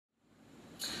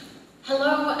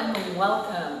Hello and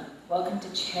welcome. Welcome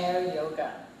to Chair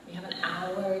Yoga. We have an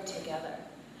hour together.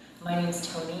 My name is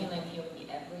Tony and I'm here with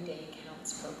the Everyday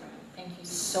Counts program. Thank you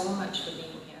so much for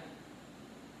being here.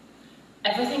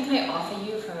 Everything I offer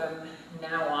you from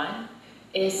now on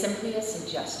is simply a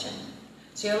suggestion.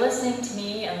 So you're listening to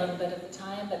me a little bit at the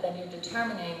time, but then you're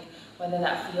determining whether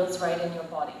that feels right in your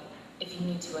body, if you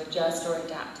need to adjust or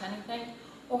adapt to anything,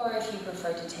 or if you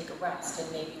prefer to take a rest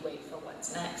and maybe wait for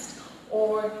what's next,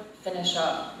 or finish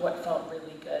up what felt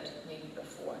really good maybe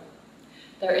before.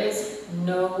 There is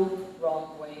no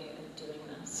wrong way of doing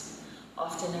this.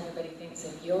 Often everybody thinks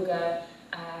of yoga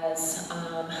as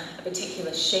a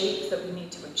particular shape that we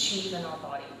need to achieve in our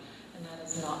body, and that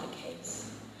is not the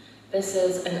case. This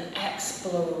is an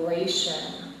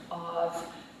exploration of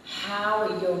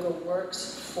how yoga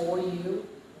works for you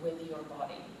with your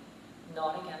body,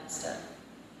 not against it.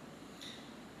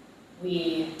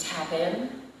 We tap in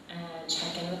and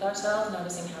check in with ourselves,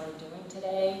 noticing how we're doing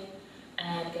today,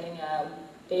 and getting a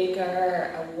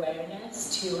bigger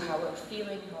awareness to how we're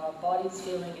feeling, how our body's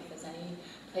feeling, if there's any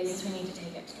places we need to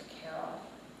take extra care of.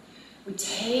 We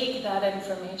take that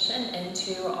information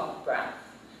into our breath,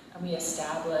 and we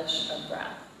establish a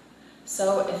breath.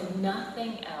 So if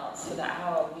nothing else, for the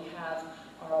hour, we have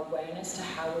our awareness to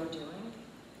how we're doing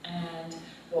and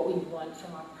what we want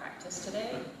from our practice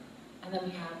today. And then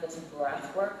we have this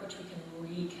breath work, which we can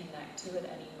reconnect to at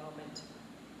any moment.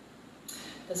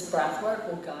 This breath work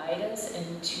will guide us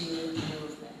into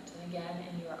movement, and again,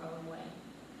 in your own way.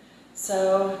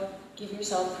 So give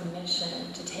yourself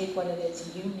permission to take what it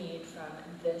is you need from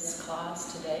this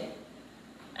class today.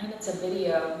 And it's a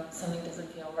video. If something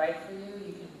doesn't feel right for you,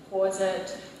 you can pause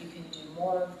it, you can do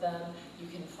more of them, you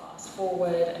can fast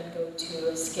forward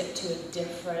and skip to a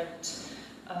different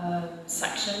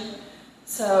section.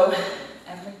 So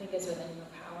everything is within your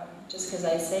power. Just because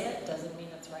I say it doesn't mean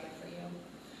it's right for you.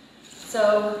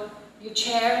 So your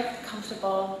chair,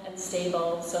 comfortable and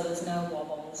stable, so there's no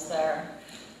wobbles there.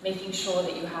 Making sure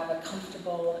that you have a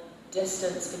comfortable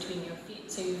distance between your feet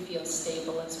so you feel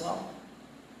stable as well.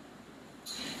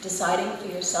 Deciding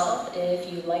for yourself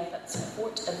if you like that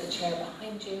support of the chair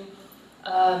behind you.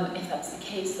 If that's the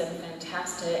case, then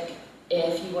fantastic.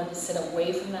 If you want to sit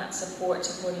away from that support,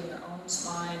 supporting your own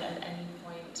spine at any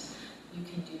point, you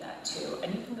can do that too.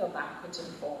 And you can go backwards and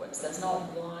forwards. There's not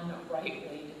one right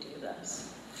way to do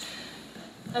this.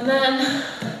 And then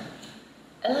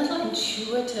a little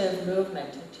intuitive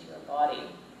movement into your body.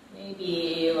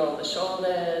 Maybe roll the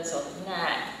shoulders or the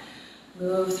neck,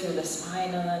 move through the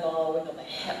spine a little, wiggle the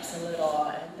hips a little,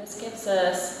 and this gives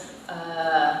us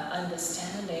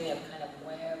understanding of kind of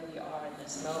where we are in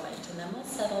this moment. And then we'll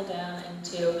settle down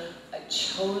into a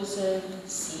chosen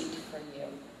seat for you.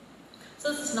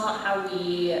 So this is not how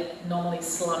we normally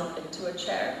slump into a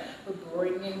chair. We're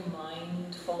bringing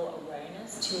mindful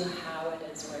awareness to how it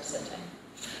is we're sitting.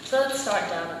 So let's start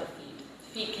down at the feet.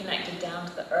 Feet connected down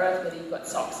to the earth, whether you've got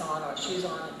socks on or shoes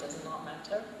on, it does not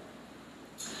matter.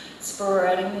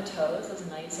 Spreading the toes as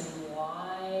nice and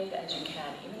wide as you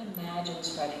can. Even imagine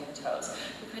spreading the toes.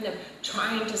 You're kind of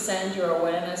trying to send your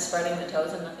awareness spreading the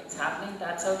toes and nothing's happening.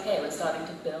 That's okay. We're starting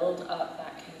to build up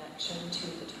that connection to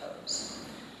the toes.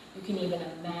 You can even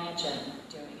imagine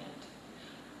doing it.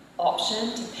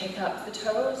 Option to pick up the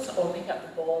toes or pick up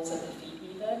the balls of the feet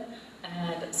even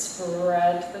and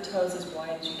spread the toes as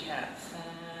wide as you can.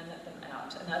 Fan them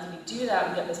out. And as we do that,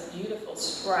 we get this beautiful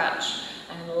stretch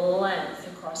and length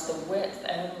across the width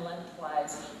and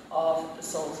lengthwise of the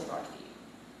soles of our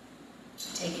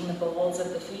feet. Taking the balls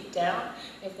of the feet down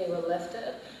if they were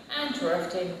lifted and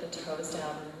drifting the toes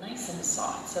down nice and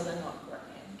soft so they're not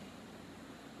gripping.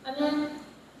 And then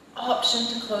option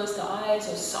to close the eyes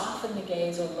or soften the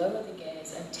gaze or lower the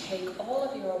gaze and take all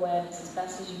of your awareness as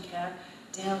best as you can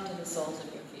down to the soles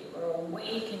of your feet. We're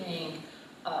awakening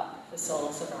up the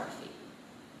soles of our feet.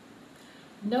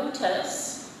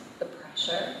 Notice the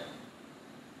pressure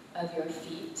of your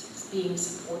feet being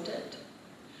supported.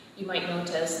 You might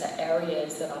notice the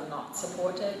areas that are not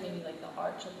supported, maybe like the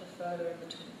arch of the foot or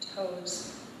between the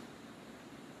toes.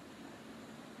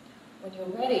 When you're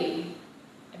ready,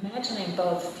 imagining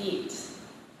both feet,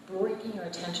 bringing your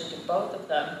attention to both of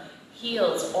them,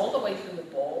 heels all the way through the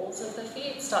balls of the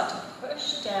feet, start to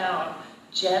push down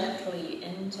gently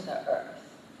into the earth.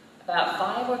 About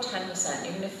 5 or 10%.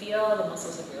 You're going to feel the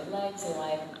muscles of your legs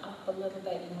liven up a little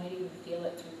bit. You might even feel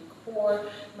it through the core.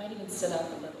 You might even sit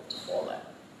up a little taller.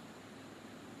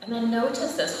 And then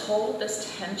notice this, hold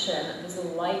this tension, this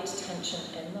light tension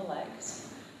in the legs.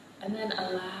 And then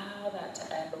allow that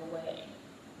to ebb away,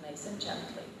 nice and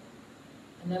gently.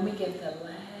 And then we give the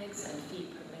legs and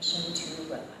feet permission to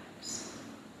relax.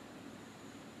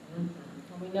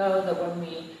 And we know that when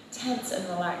we tense and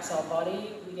relax our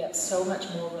body, we get so much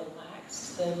more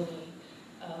relaxed than we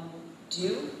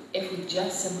do if we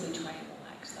just simply try and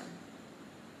relax them.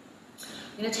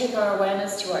 We're going to take our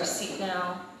awareness to our seat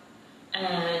now,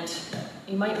 and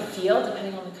you might feel,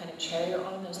 depending on the kind of chair you're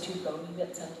on, those two bony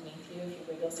bits underneath you. If you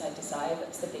wiggle side to side,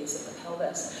 that's the base of the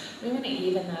pelvis. We're going to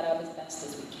even that out as best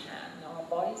as we can. Now, our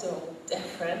bodies are all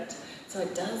different, so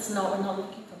we're not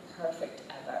looking for perfect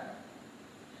ever.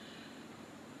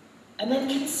 And then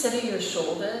consider your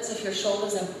shoulders. If your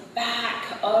shoulders are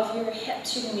back of your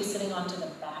hips, you're going to be sitting onto the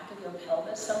back of your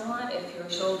pelvis somewhat. If your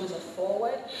shoulders are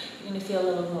forward, you're going to feel a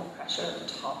little more pressure at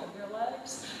the top of your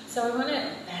legs. So we want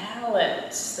to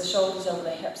balance the shoulders over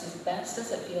the hips as best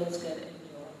as it feels good in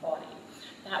your body.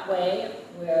 That way,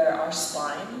 where our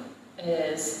spine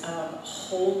is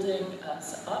holding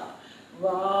us up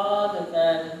rather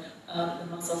than the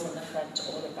muscles in the front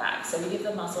or the back. So we give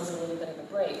the muscles a little bit of a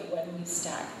break when we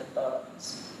stack the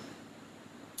bones.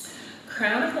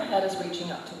 Crown of the head is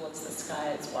reaching up towards the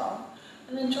sky as well.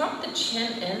 And then drop the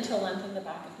chin in to lengthen the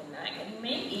back of the neck. And you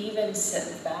may even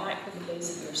sit back with the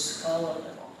base of your skull a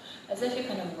little, as if you're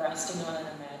kind of resting on an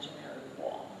imaginary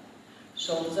wall.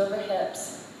 Shoulders over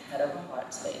hips, head over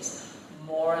heart space,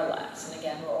 more or less. And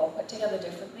again, we're all put together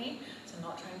differently, so I'm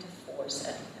not trying to force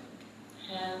anything.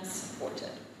 Hands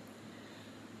supported.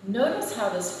 Notice how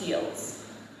this feels,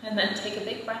 and then take a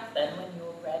big breath in when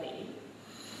you're ready.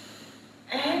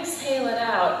 Exhale it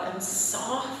out and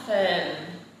soften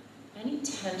any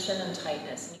tension and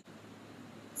tightness.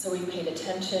 So we've paid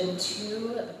attention to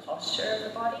the posture of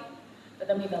the body, but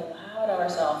then we've allowed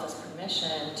ourselves this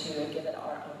permission to give it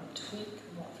our own tweak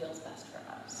and what feels best for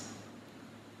us.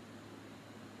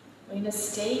 We're going to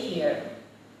stay here.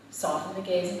 Soften the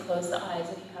gaze and close the eyes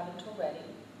if you haven't already.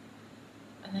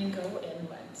 And then go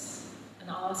inwards and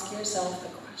ask yourself the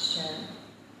question,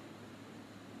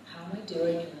 how am I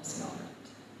doing in this moment?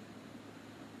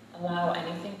 Allow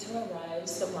anything to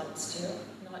arise that wants to,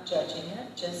 not judging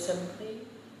it, just simply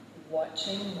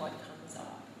watching what comes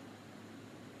up.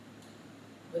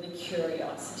 With a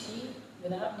curiosity,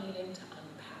 without needing to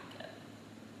unpack it.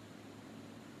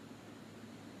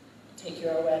 Take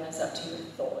your awareness up to your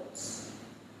thoughts.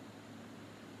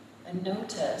 And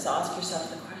notice, ask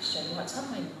yourself the question, what's on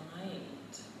my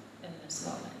mind in this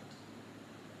moment?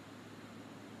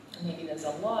 And maybe there's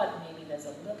a lot, maybe there's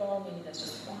a little, maybe there's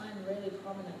just one really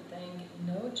prominent thing.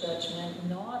 No judgment,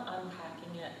 not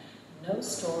unpacking it, no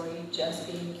story, just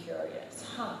being curious.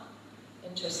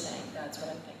 Interesting, that's what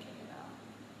I'm thinking about.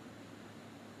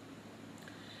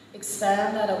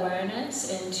 Expand that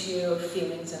awareness into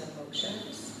feelings and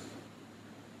emotions.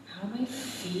 How am I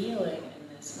feeling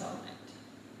in this moment?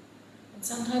 And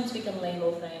sometimes we can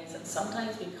label things, and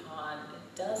sometimes we can't.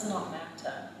 It does not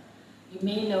matter. You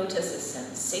may notice a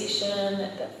sensation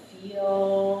that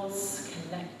feels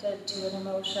connected to an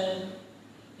emotion.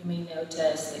 You may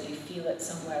notice that you feel it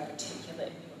somewhere particular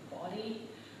in your body.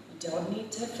 We don't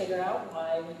need to figure out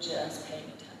why, we're just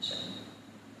paying attention.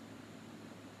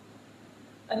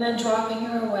 And then dropping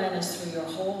your awareness through your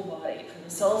whole body, from the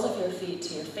soles of your feet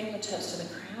to your fingertips to the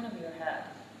crown of your head.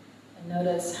 And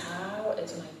notice, how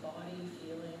is my body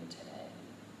feeling today?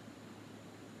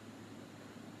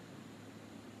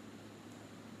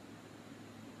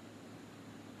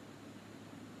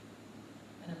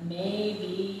 And it may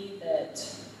be that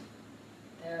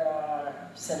there are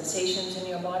sensations in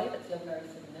your body that feel very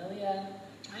familiar.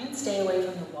 Try and stay away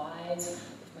from the whys.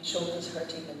 If my shoulder's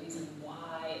hurting, the reason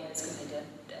why is because I did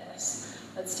this.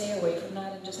 Let's stay away from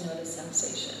that and just notice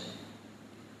sensation.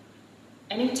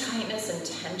 Any tightness and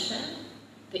tension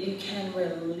that you can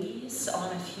release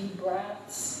on a few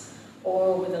breaths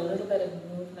or with a little bit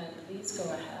of movement, please go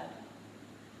ahead.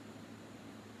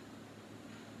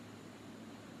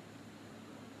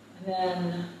 And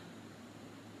then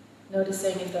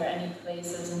noticing if there are any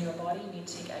places in your body you need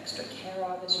to take extra care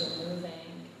of as you're moving.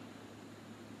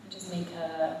 And just make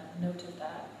a note of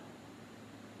that.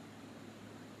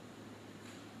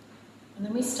 And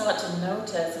then we start to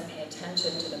notice and pay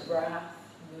attention to the breath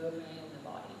moving in the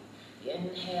body. The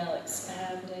inhale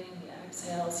expanding, the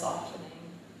exhale softening.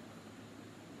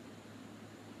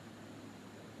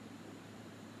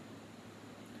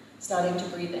 Starting to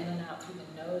breathe in and out through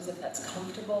the nose if that's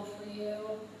comfortable for you.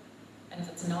 And if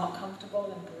it's not comfortable,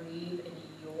 then breathe in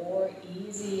your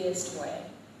easiest way.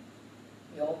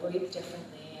 We all breathe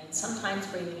differently, and sometimes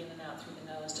breathing in and out through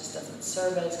the nose just doesn't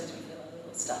serve us because we feel a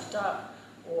little stuffed up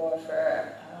or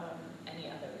for any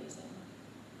other reason.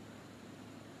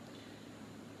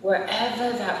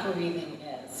 Wherever that breathing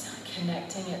is,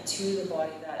 connecting it to the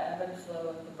body, that ebb and flow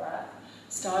of the breath,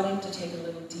 starting to take a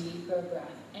little deeper breath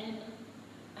in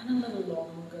And a little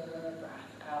longer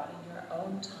breath out in your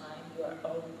own time, your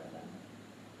own rhythm.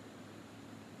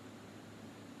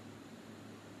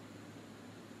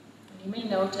 And you may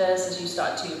notice as you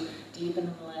start to deepen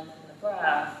and lengthen the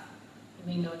breath,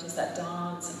 you may notice that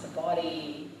dance of the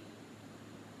body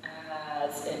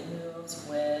as it moves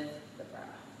with the breath.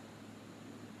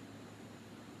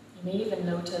 You may even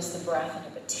notice the breath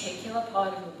in a particular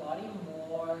part of your body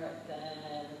more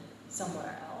than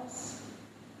somewhere else.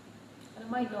 And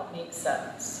it might not make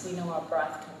sense. We know our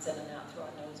breath comes in and out through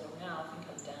our nose or mouth and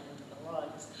comes down into the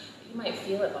lungs, but you might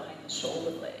feel it behind the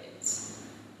shoulder blades,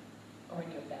 or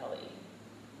in your belly,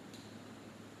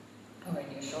 or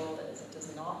in your shoulders. It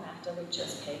does not matter, we're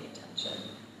just paying attention.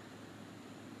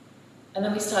 And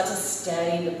then we start to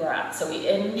steady the breath. So we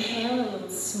inhale a little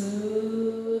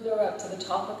smoother up to the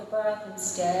top of the breath and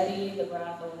steady the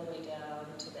breath all the way down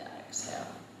to the exhale.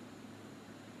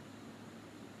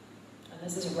 And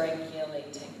this is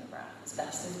regulating the breath as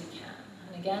best as we can.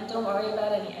 And again, don't worry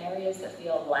about any areas that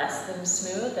feel less than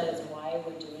smooth. That is why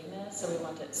we're doing this. So we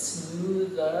want it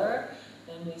smoother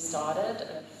than we started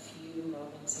a few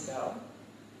moments ago.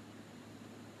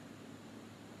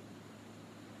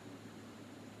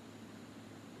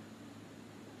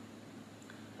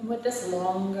 And with this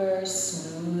longer,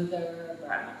 smoother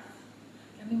breath,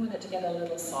 then we want it to get a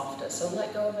little softer. So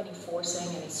let go of any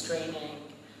forcing, any straining.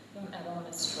 You don't ever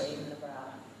want to strain the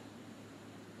breath.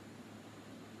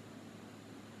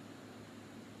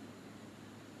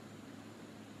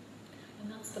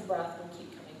 And that's the breath we'll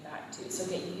keep coming back to. So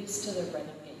get used to the rhythm,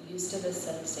 get used to the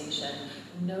sensation.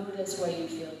 Notice where you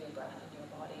feel your breath in your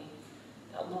body.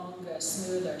 That longer,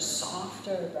 smoother,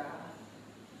 softer breath.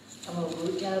 And we'll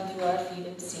root down through our feet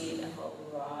and seat, and we'll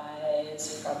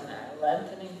rise from there,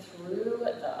 lengthening through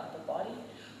the upper body,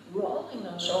 rolling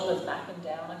those shoulders back and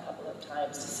down a couple of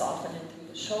times to soften in through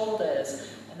the shoulders,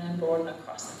 and then broaden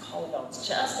across the collarbones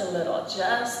just a little,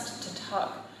 just to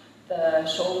tuck the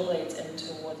shoulder blades in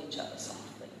towards each other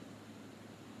softly.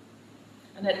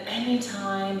 And at any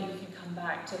time, you can come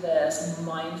back to this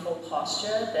mindful posture,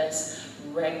 this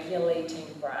regulating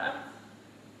breath.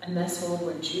 And this will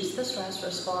reduce the stress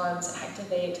response,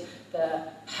 activate the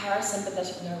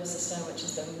parasympathetic nervous system, which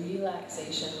is the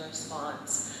relaxation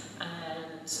response.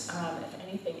 And if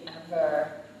anything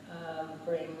ever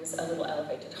brings a little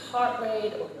elevated heart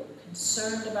rate, or you're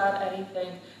concerned about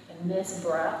anything, then this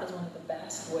breath is one of the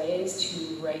best ways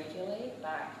to regulate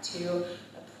back to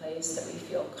a place that we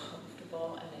feel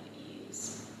comfortable and at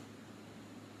ease.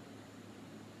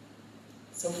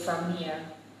 So from here,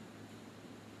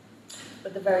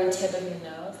 with the very tip of your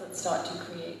nose, let's start to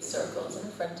create circles in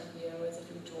front of you as if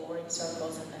you're drawing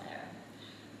circles in the air.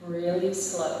 Really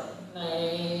slow,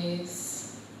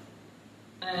 nice,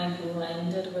 and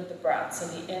blended with the breath. So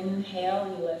the inhale,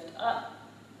 we lift up,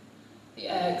 the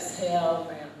exhale,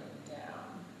 rounding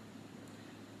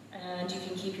down. And you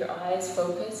can keep your eyes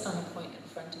focused on a point in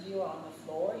front of you or on the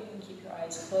floor. You can keep your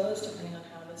eyes closed depending on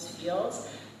how this feels.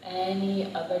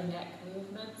 Any other neck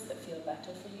movements that feel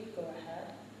better for you, go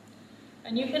ahead.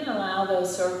 And you can allow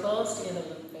those circles to get a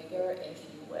little bigger if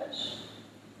you wish.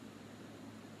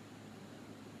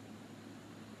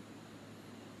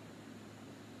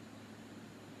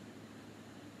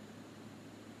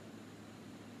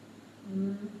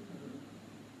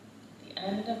 At the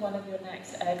end of one of your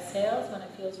next exhales, when it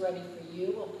feels ready for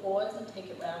you, we'll pause and take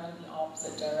it round in the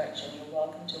opposite direction. You're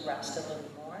welcome to rest a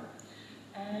little more.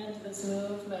 And this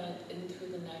movement in through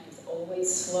the neck is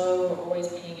always slow. We're always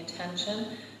paying attention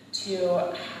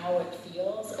to how it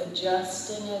feels,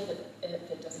 adjusting it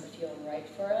if it doesn't feel right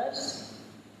for us,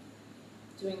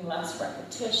 doing less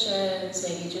repetitions,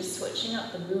 maybe just switching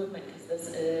up the movement because this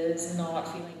is not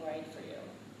feeling right for you.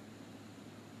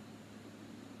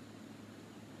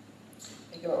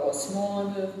 Bigger or smaller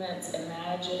movements,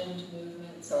 imagined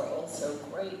movements are also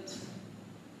great.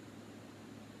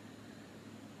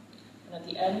 And at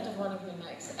the end of one of your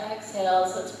next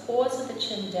exhales, let's pause with the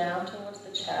chin down towards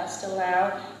the chest.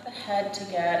 Allow the head to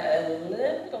get a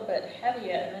little bit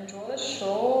heavier, and then draw the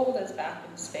shoulders back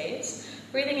in space.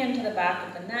 Breathing into the back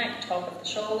of the neck, top of the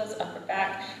shoulders, upper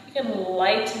back. You can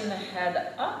lighten the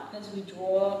head up as we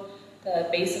draw the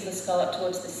base of the skull up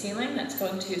towards the ceiling. That's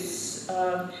going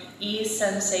to ease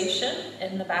sensation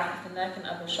in the back of the neck and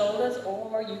upper shoulders,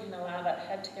 or you can allow that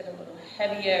head to get a little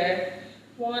heavier.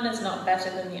 One is not better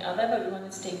than the other, but we want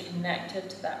to stay connected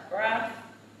to that breath.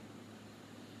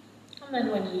 And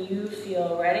then when you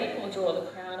feel ready, we'll draw the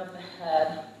crown of the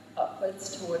head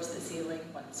upwards towards the ceiling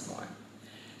once more.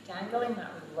 Dangling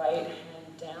that right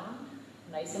hand down,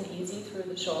 nice and easy through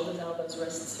the shoulders, elbows,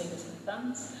 wrists, fingers, and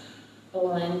thumbs.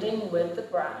 Blending with the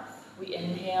breath, we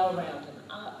inhale, round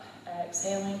and up.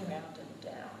 exhaling round and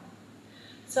down.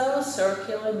 So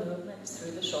circular movements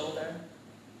through the shoulder.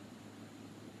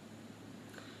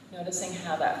 Noticing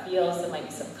how that feels. There might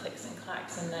be some clicks and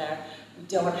clacks in there. We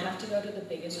don't have to go to the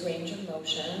biggest range of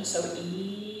motion, so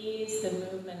ease the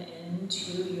movement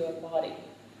into your body.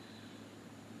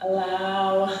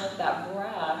 Allow that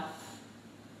breath,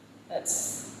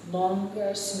 that's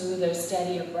longer, smoother,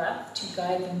 steadier breath, to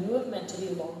guide the movement to be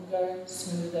longer,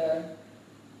 smoother,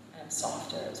 and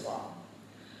softer as well.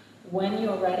 When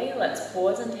you're ready, let's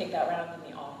pause and take that round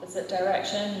in the opposite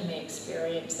direction. You may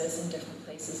experience this in different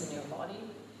places in your body.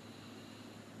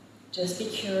 Just be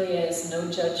curious, no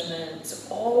judgment,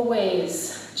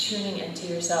 always tuning into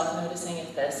yourself, noticing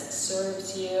if this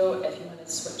serves you, if you want to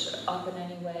switch it up in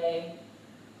any way.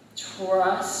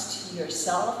 Trust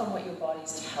yourself and what your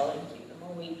body's telling you. The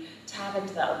more we tap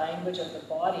into that language of the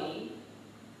body,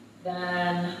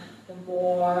 then the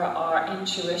more our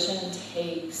intuition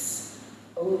takes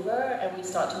over and we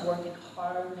start to work in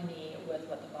harmony with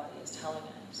what the body is telling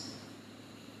us.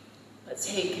 Let's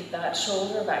take that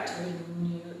shoulder back to a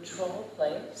neutral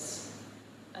place.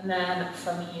 And then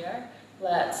from here,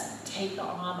 let's take the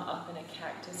arm up in a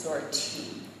cactus or a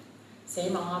T.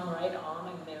 Same arm, right arm,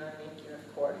 and mirroring here,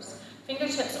 of course.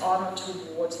 Fingertips on or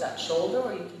towards that shoulder,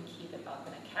 or you can keep it up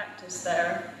in a cactus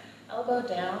there. Elbow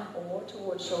down or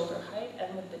towards shoulder height,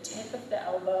 and with the tip of the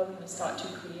elbow, we're going to start to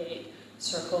create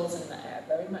circles in the air,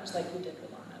 very much like we did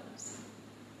with our nose.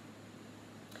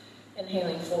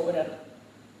 Inhaling forward and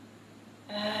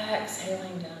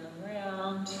exhaling down and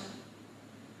around.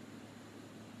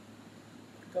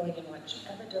 Going in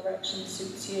whichever direction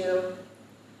suits you.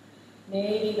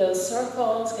 Maybe those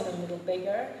circles get a little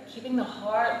bigger, keeping the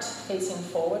heart facing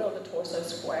forward or the torso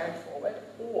squared forward,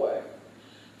 or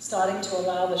starting to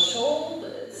allow the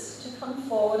shoulders to come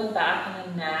forward and back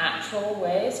in a natural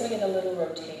way. So we get a little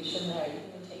rotation there. You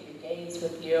can take your gaze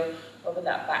with you over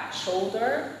that back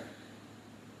shoulder,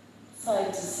 side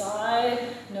to side,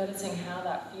 noticing how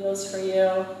that feels for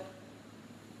you.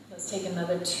 Let's take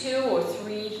another 2 or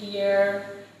 3 here,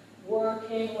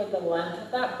 working with the length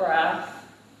of that breath.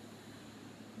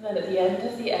 And then at the end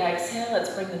of the exhale, let's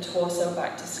bring the torso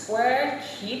back to square,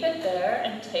 keep it there,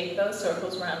 and take those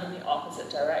circles around in the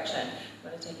opposite direction. I'm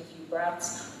going to take a few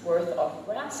breaths worth of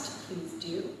rest, please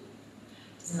do.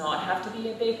 It does not have to be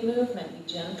a big movement,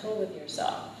 be gentle with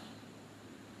yourself.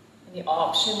 And the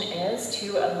option is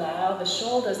to allow the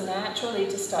shoulders naturally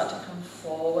to start to come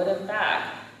forward and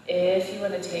back, if you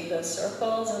want to take those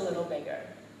circles a little bigger.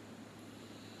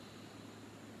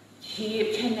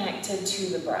 Keep connected to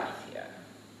the breath here.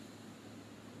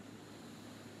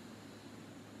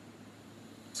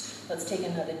 Let's take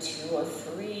another 2 or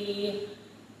 3.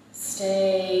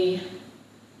 Stay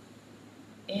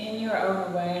in your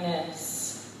own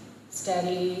awareness.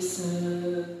 Steady,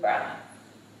 smooth breath.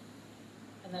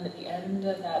 And then at the end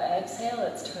of that exhale,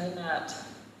 let's turn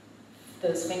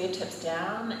those fingertips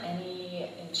down. Any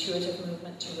intuitive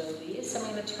movement to release. I'm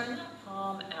going to turn that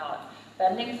palm out,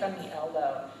 bending from the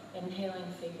elbow. Inhaling,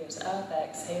 fingers up,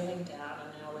 exhaling down,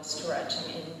 and now we're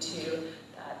stretching into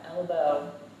that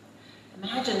elbow.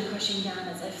 Imagine pushing down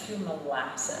as if through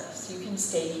molasses. You can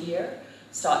stay here,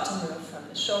 start to move from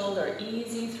the shoulder,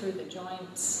 easy through the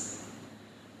joints.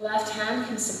 Left hand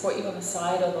can support you on the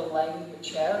side or the leg of your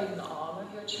chair, or even the arm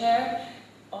of your chair.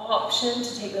 Option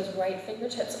to take those right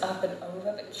fingertips up and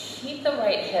over, but keep the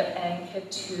right hip anchored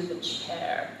to the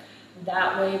chair.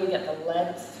 That way we get the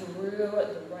length through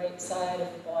the right side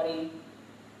of the body.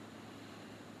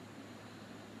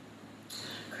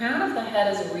 Crown of the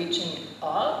head is reaching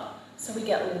up. So we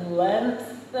get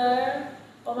length there,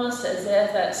 almost as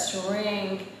if that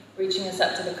string reaching us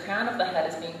up to the crown of the head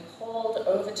is being pulled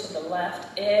over to the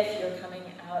left if you're coming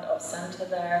out of center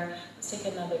there. Let's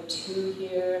take another 2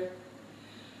 here.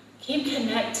 Keep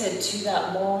connected to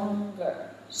that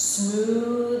longer,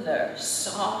 smoother,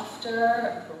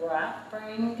 softer breath.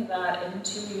 Bring that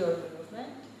into your movement.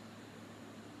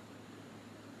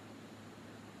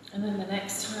 And then the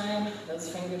next time those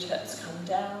fingertips come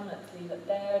down, let's leave it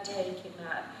there, taking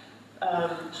that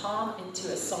palm into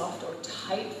a soft or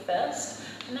tight fist,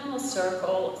 and then we'll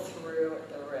circle through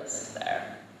the wrist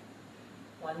there.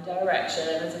 One direction,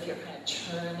 as if you're kind of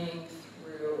churning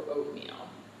through oatmeal.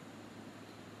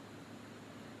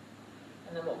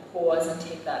 And then we'll pause and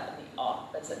take that in the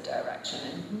opposite direction.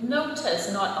 And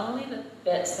notice not only the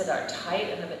bits that are tight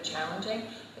and a bit challenging,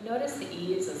 but notice the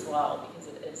ease as well, because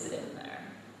it is in there.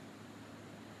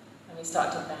 And we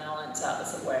start to balance out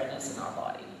this awareness in our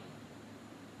body.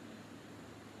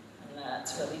 And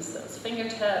let's release those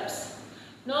fingertips.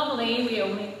 Normally, we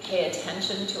only pay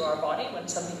attention to our body when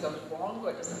something goes wrong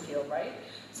or it doesn't feel right.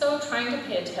 So trying to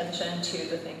pay attention to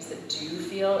the things that do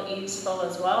feel easeful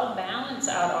as well, balance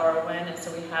out our awareness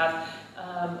so we have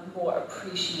more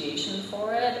appreciation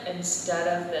for it instead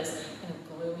of this kind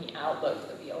of gloomy outlook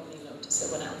that we only notice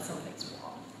it when something's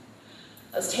wrong.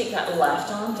 Let's take that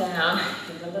left arm down,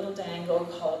 give it a little dangle,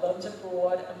 collarbones are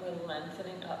broad, and we're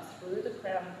lengthening up through the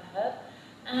crown of the head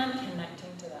and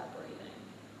connecting to that breathing.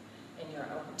 In your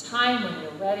own time, when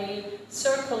you're ready,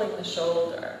 circling the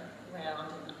shoulder,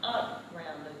 round and up,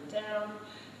 round and down.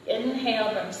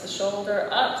 Inhale brings the shoulder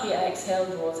up, the exhale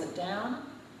draws it down.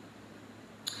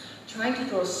 Trying to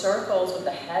draw circles with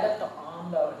the head of the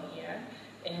arm bone here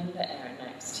in the air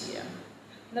next to you.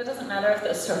 And it doesn't matter if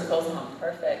those circles aren't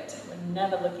perfect. We're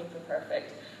never looking for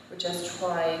perfect. We're just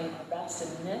trying our best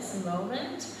in this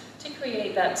moment to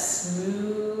create that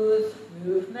smooth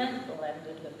movement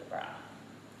blended with the breath.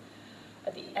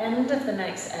 At the end of the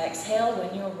next exhale,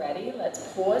 when you're ready,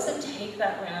 let's pause and take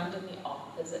that round in the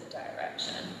opposite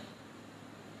direction.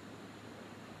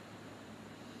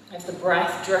 If the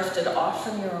breath drifted off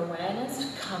from your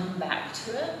awareness, come back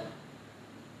to it.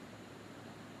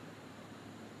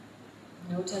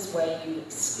 Notice where you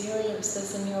experience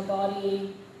this in your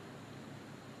body.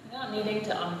 Without needing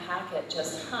to unpack it,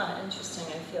 just, interesting,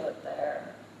 I feel it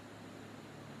there.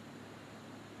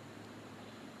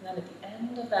 And then at the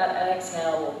end of that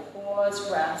exhale, we'll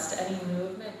pause, rest, any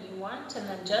movement you want, and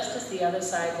then just as the other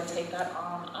side, we'll take that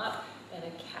arm up in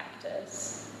a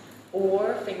cactus,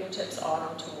 or fingertips on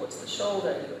or towards the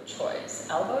shoulder, your choice.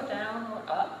 Elbow down or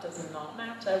up, does not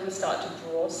matter. We start to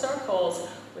draw circles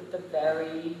with the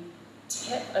very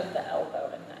tip of the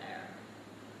elbow in the air.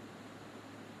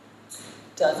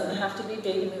 Doesn't have to be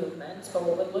big movements, but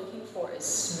what we're looking for is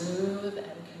smooth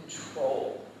and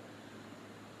control.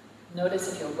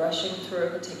 Notice if you're rushing through a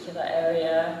particular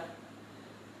area.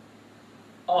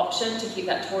 Option to keep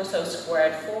that torso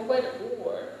squared forward,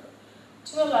 or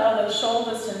to allow those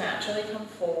shoulders to naturally come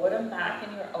forward and back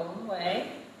in your own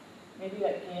way. Maybe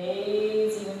that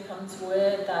gaze even comes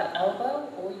with that elbow,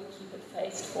 or you keep it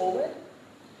faced forward.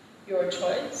 Your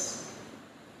choice.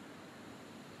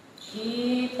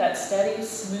 Keep that steady,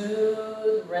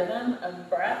 smooth rhythm of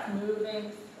breath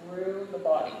moving through the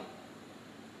body.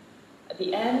 At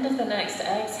the end of the next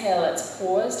exhale, let's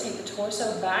pause, take the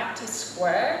torso back to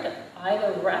squared,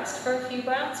 either rest for a few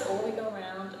breaths or we go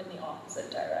around in the opposite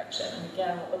direction. And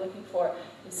again, what we're looking for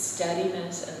is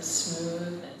steadiness and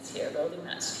smoothness here, building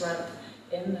that strength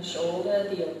in the shoulder,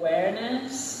 the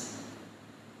awareness,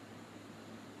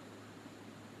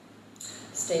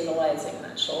 stabilizing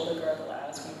that shoulder girdle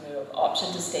as we move.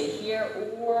 Option to stay here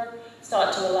or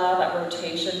start to allow that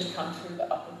rotation to come through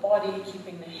the upper body,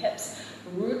 keeping the hips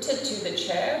rooted to the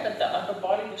chair, but the upper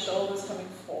body, the shoulders coming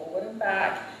forward and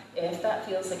back, if that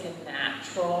feels like a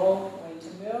natural way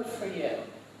to move for you.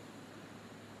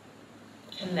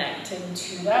 Connecting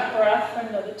to that breath for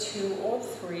another 2 or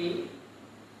 3.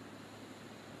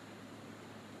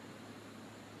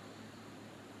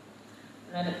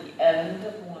 And then at the end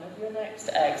of one of your next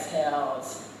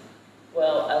exhales,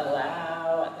 we'll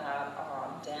allow that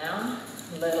arm down,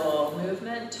 little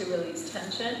movement to release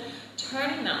tension,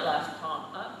 turning that left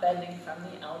palm up, bending from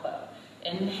the elbow.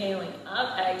 Inhaling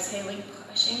up, exhaling,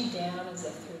 pushing down as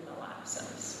if through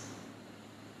molasses.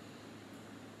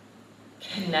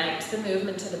 Connect the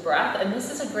movement to the breath, and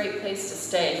this is a great place to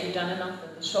stay. If you've done enough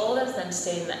in the shoulders, then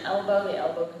stay in the elbow. The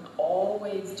elbow can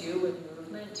always do with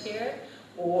movement here,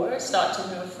 or start to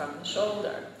move from the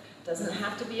shoulder. Doesn't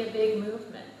have to be a big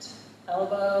movement.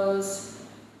 Elbows,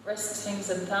 wrists,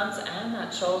 fingers and thumbs, and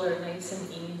that shoulder nice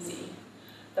and easy.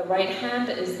 The right hand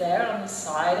is there on the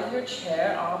side of your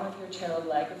chair, arm of your chair, or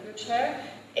leg of your chair.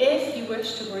 If you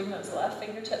wish to bring those left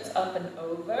fingertips up and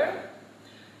over,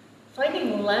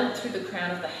 finding length through the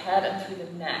crown of the head and through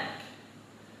the neck.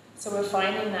 So we're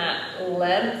finding that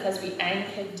length as we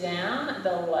anchor down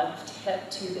the left hip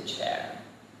to the chair.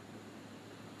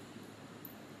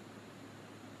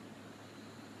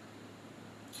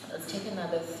 Let's take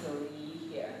another 3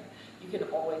 here. You can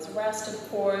always rest, of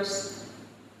course.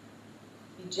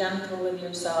 Be gentle with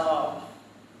yourself.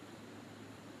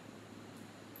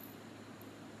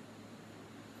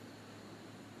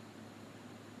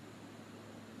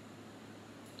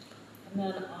 And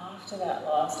then after that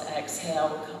last exhale,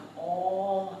 we'll come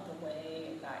all the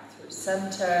way back through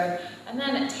center. And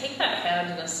then take that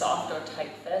hand in a soft or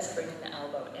tight fist, bringing the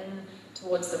elbow in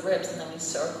towards the ribs, and then we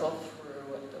circle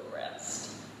through with the wrist.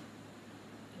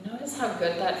 Notice how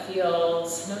good that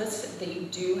feels. Notice that you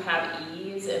do have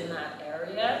ease in that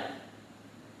area.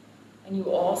 And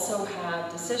you also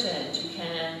have decisions. You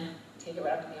can take it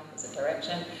around to the opposite opposite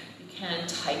direction. You can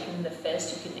tighten the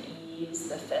fist, you can ease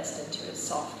the fist into a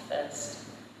soft fist.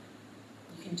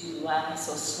 You can do less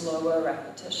or slower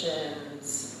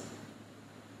repetitions.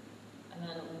 And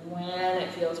then when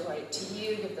it feels right to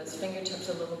you, give those fingertips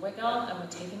a little wiggle, and we're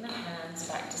taking the hands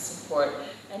back to support.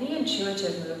 Any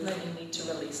intuitive movement you need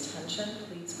to release tension,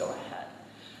 please go ahead.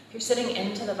 If you're sitting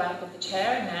into the back of the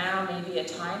chair, now may be a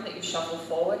time that you shuffle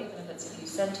forward, even if it's a few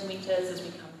centimeters, as we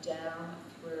come down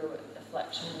through the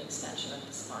flexion and extension of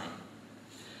the spine.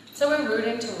 So we're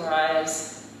rooting to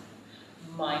rise,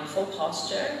 mindful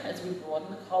posture as we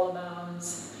broaden the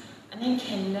collarbones, and then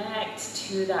connect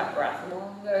to that breath,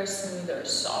 longer, smoother,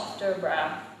 softer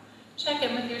breath. Check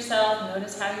in with yourself,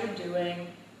 notice how you're doing,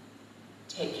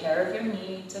 take care of your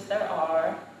needs if there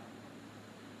are.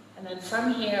 And then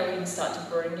from here, we can start to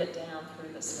bring it down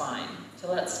through the spine.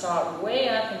 So let's start way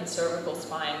up in the cervical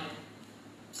spine.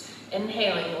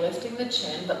 Inhaling, lifting the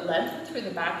chin, but lengthen through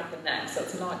the back of the neck, so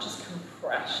it's not just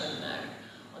compression there.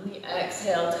 On the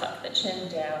exhale, tuck the chin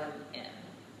down and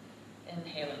in.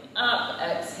 Inhaling up,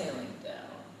 exhaling down.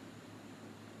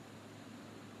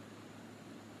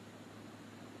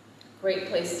 Great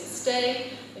place to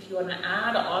stay. If you want to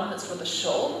add on, let's draw the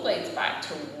shoulder blades back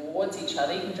towards each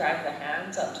other. You can drag the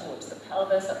hands up towards the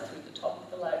pelvis, up through the top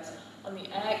of the legs. On the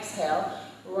exhale,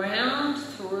 round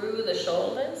through the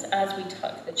shoulders as we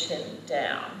tuck the chin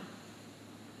down.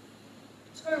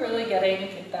 So we're really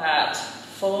getting that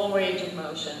full range of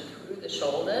motion through the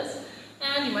shoulders.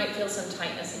 And you might feel some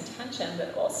tightness and tension,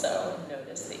 but also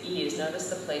notice the ease. Notice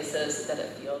the places that it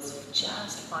feels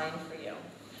just fine for you.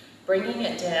 Bringing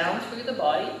it down through the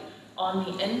body. On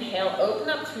the inhale, open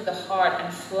up through the heart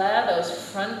and flare those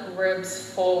front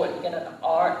ribs forward. Get an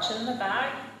arch in the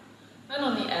back. And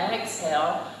on the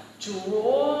exhale,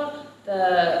 draw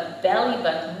the belly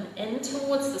button in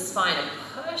towards the spine and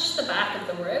push the back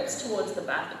of the ribs towards the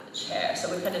back of the chair. So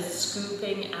we're kind of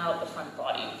scooping out the front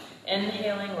body.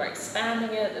 Inhaling, we're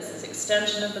expanding it. This is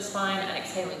extension of the spine.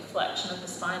 Exhaling, flexion of the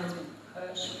spine as we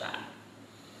push back.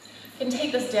 You can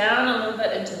take this down a little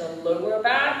bit into the lower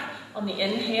back. On the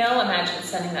inhale, imagine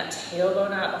sending that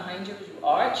tailbone out behind you as you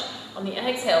arch. On the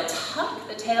exhale, tuck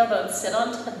the tailbone, sit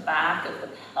onto the back of the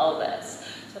pelvis.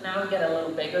 So now we get a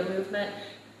little bigger movement.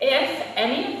 If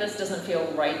any of this doesn't feel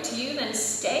right to you, then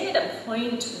stay at a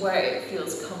point where it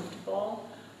feels comfortable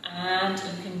and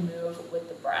you can move with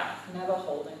the breath, never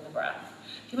holding the breath.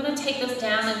 If you want to take this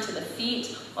down into the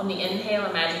feet, on the inhale,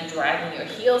 imagine dragging your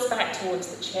heels back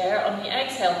towards the chair. On the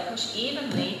exhale, push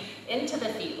evenly into the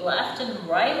feet, left and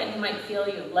right, and you might feel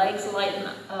your legs light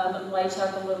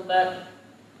up a little bit.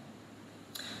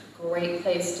 Great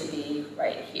place to be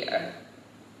right here.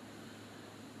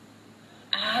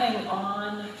 Adding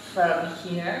on from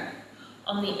here.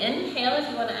 On the inhale, if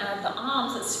you want to add the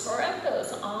arms, let's spread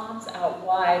those arms out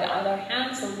wide, either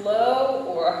hands low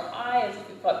or high, as if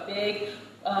you've got big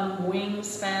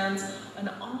wingspans. And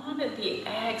on the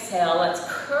exhale, let's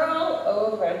curl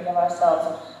over and give ourselves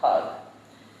a hug.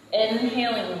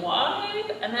 Inhaling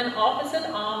wide, and then opposite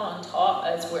arm on top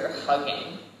as we're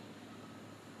hugging.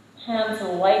 Hands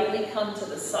lightly come to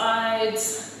the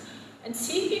sides, and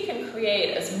see if you can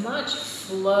create as much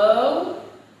flow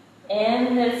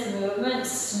in this movement,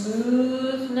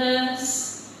 smoothness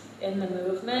in the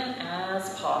movement as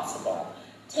possible.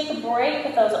 Take a break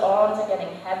if those arms are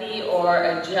getting heavy, or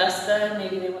adjust them.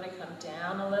 Maybe they want to come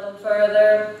down a little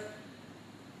further.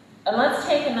 And let's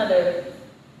take another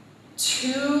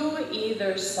 2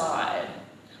 either side.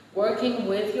 Working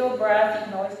with your breath, you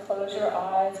can always close your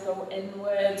eyes, go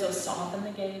inwards, or soften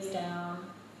the gaze down.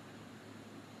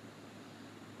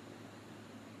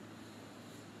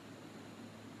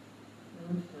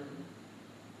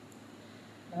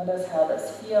 Notice how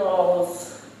this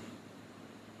feels.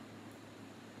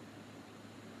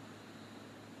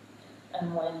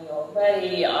 And when you're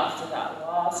ready, after that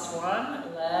last one,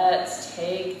 let's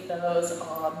take those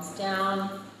arms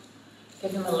down.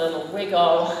 Give them a little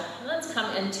wiggle. And let's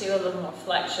come into a little more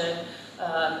flexion,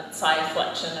 side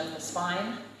flexion of the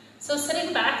spine. So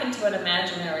sitting back into an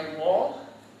imaginary wall,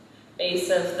 base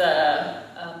of the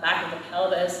back of the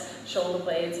pelvis, shoulder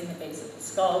blades in the base of the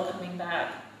skull coming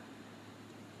back.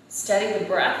 Steady the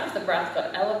breath. If the breath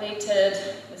got elevated,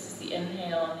 this is the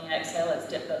inhale, and the exhale, let's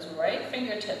dip those right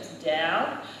fingertips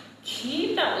down.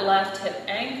 Keep that left hip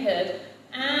anchored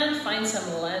and find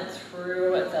some length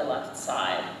through the left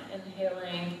side.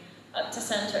 Inhaling up to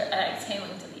center,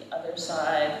 exhaling to the other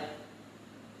side.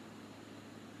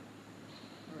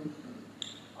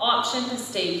 Option to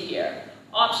stay here.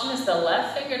 Option is the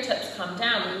left fingertips come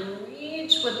down.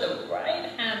 Reach with the right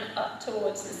hand up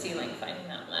towards the ceiling, finding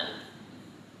that length.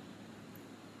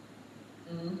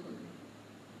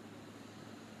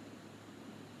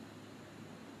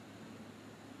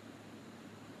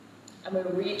 And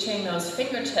we're reaching those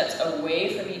fingertips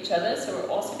away from each other, so we're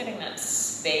also getting that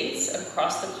space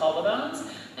across the collarbones.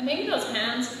 And maybe those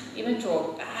hands even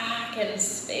draw back in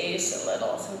space a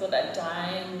little, so we've got that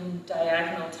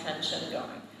diagonal tension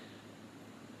going.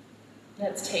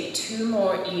 Let's take 2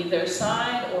 more either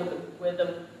side, or with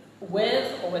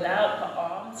or without the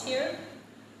arms here.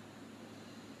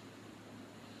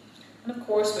 And of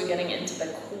course, we're getting into the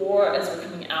core as we're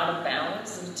coming out of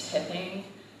balance and tipping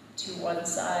to one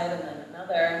side and then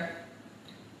another,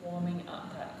 warming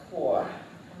up that core,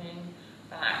 coming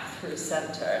back through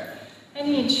center.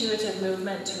 Any intuitive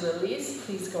movement to release,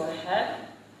 please go ahead.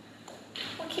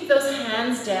 We'll keep those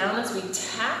hands down as we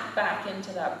tap back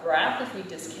into that breath if we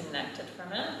disconnected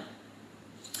from it.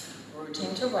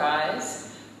 Rooting to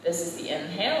rise. This is the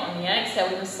inhale. On the exhale,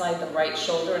 we're going to slide the right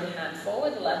shoulder and hand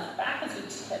forward, left back as we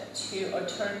tip to or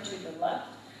turn to the left.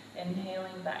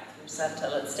 Inhaling back through center.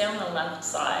 Let's stay on the left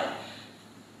side.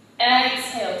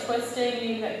 Exhale, twisting,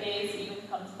 maybe that gaze even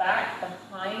comes back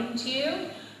behind you,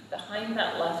 behind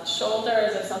that left shoulder,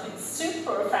 as if something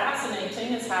super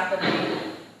fascinating is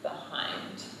happening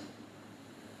behind.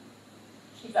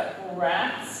 Keep that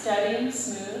breath steady and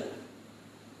smooth.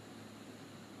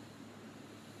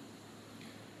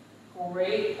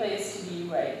 Great place to be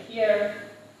right here.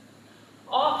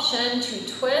 Option to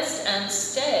twist and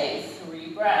stay,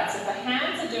 3 breaths. If the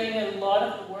hands are doing a lot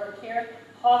of the work here,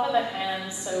 hover the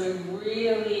hands so we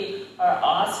really are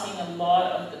asking a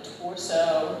lot of the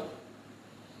torso,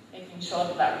 making sure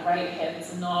that that right hip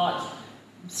is not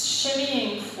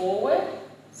shimmying forward,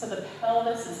 so the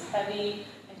pelvis is heavy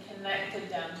and connected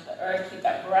down to the earth. Keep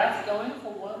that breath going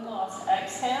for one last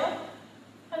exhale,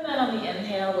 and then on the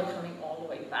inhale, we're coming all the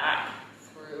way back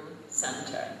through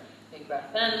center. Big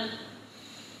breath in.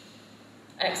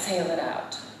 Exhale it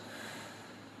out.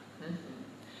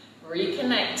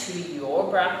 Reconnect to your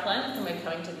breath length, and we're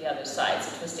coming to the other side,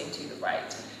 so twisting to the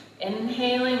right.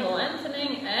 Inhaling,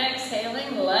 lengthening,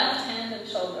 exhaling, left hand and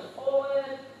shoulder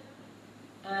forward,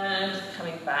 and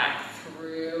coming back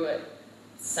through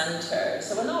center.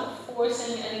 So we're not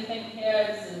forcing anything here.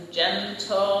 This is a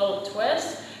gentle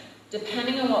twist.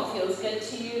 Depending on what feels good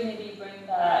to you, maybe bring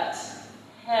that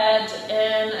head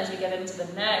in as we get into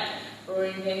the neck,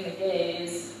 bringing the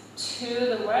gaze to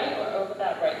the right or over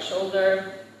that right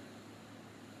shoulder.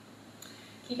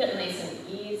 Keep it nice and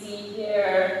easy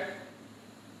here.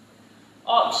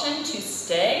 Option to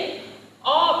stay.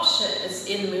 Option is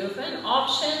in movement.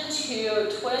 Option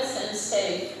to twist and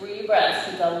stay. 3 breaths.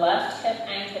 Keep the left hip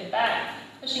anchored back,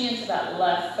 pushing into that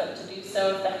left foot to do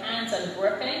so. If the hands are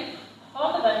gripping,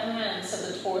 hover the hands so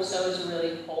the torso is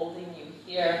really holding you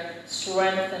here,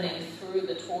 strengthening through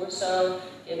the torso,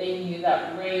 giving you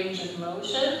that range of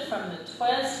motion from the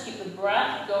twist. Keep the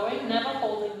breath going, never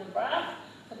holding the breath.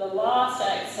 For the last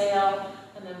exhale,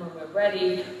 and then when we're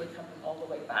ready, we're coming all the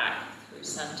way back through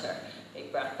center. Big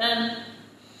breath in,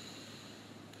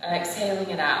 exhaling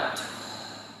it out.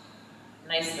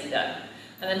 Nicely done.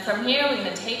 And then from here, we're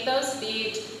going to take those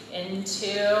feet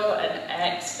into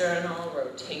an external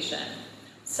rotation.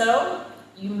 So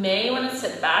you may want to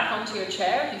sit back onto your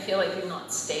chair if you feel like you're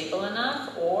not stable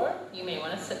enough, or you may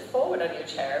want to sit forward on your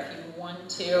chair if you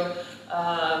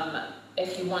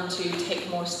want to take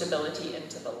more stability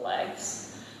into the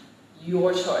legs.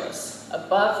 Your choice.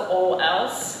 Above all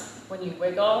else, when you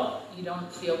wiggle, you don't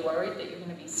feel worried that you're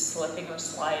going to be slipping or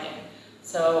sliding.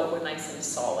 So we're nice and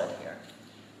solid here.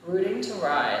 Rooting to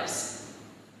rise.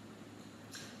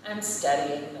 And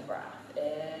steadying the breath in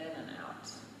and out.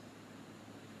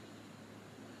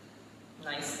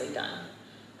 Nicely done.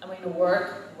 I'm going to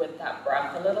work with that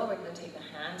breath a little. We're going to take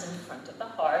the hands in front of the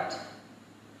heart.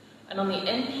 And on the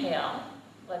inhale,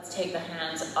 let's take the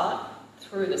hands up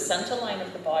through the center line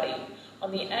of the body.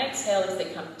 On the exhale, as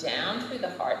they come down through the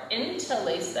heart,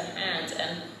 interlace the hands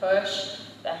and push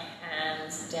the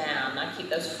hands down. Now keep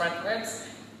those front ribs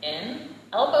in,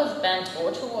 elbows bent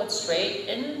or towards straight.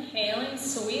 Inhaling,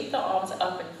 sweep the arms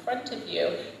up in front of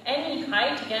you. Any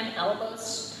height, again,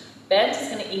 elbows bent is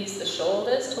going to ease the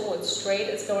shoulders. Towards straight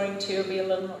is going to be a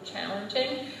little more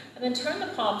challenging. And then turn the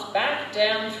palms back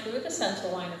down through the center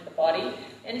line of the body.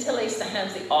 Interlace the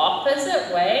hands the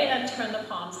opposite way and turn the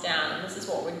palms down. And this is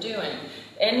what we're doing.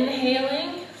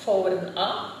 Inhaling, forward and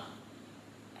up.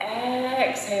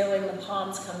 Exhaling, the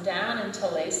palms come down.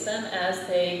 Interlace them as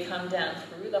they come down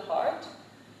through the heart.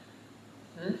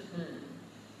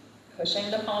 Pushing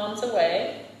the palms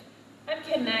away. And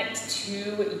connect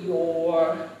to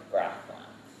your breath length.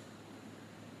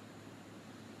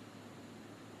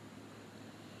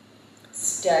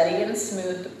 Steady and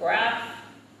smooth the breath,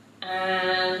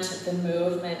 and the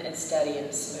movement is steady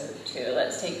and smooth too.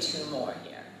 Let's take 2 more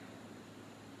here.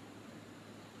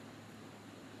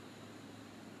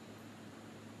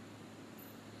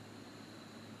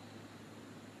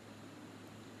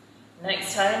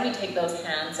 Next time we take those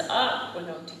hands up, we're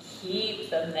going to keep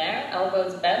them there,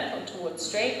 elbows bent or towards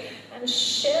straight, and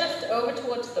shift over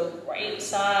towards the right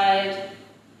side,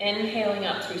 inhaling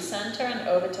up through center and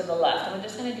over to the left. And we're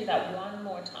just going to do that one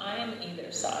more time,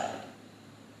 either side.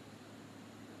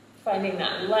 Finding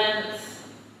that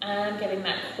length and getting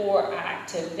that core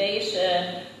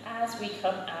activation as we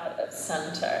come out of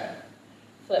center.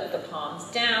 Flip the palms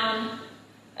down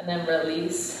and then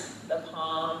release the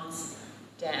palms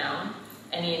down.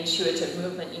 Any intuitive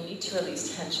movement you need to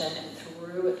release tension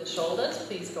through the shoulders,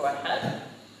 please go ahead.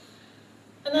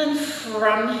 And then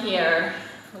from here,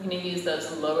 we're going to use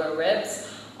those lower ribs.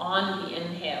 On the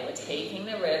inhale, we're taking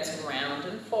the ribs round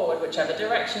and forward, whichever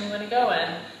direction you want to go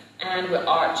in. And we're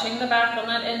arching the back on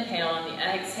that inhale. On the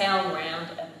exhale, round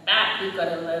and back. We've got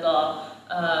a little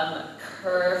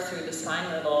curve through the spine,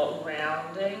 a little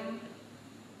rounding.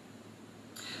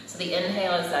 So the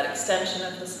inhale is that extension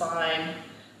of the spine,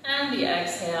 and the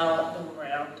exhale, the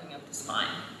rounding of the spine.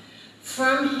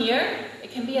 From here,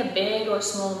 it can be a big or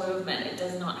small movement. It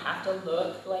does not have to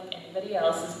look like anybody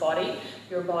else's body.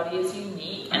 Your body is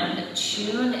unique, and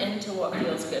tune into what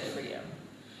feels good for you.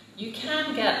 You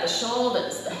can get the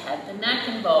shoulders, the head, the neck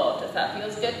involved if that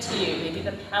feels good to you. Maybe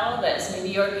the pelvis, maybe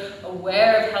you're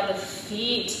aware of how the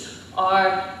feet are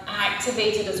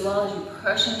activated as well as you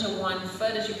push into one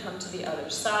foot as you come to the other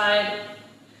side.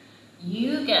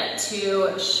 You get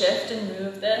to shift and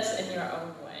move this in your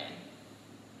own way.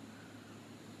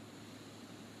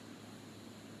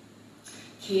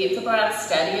 Keep the breath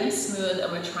steady and smooth,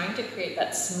 and we're trying to create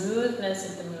that smoothness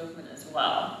of the movement as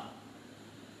well.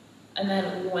 And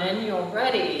then when you're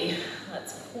ready,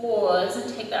 let's pause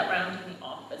and take that round in the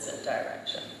opposite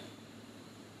direction.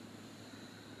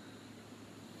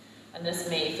 And this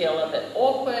may feel a bit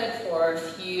awkward for a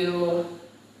few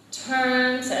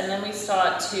turns, and then we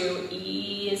start to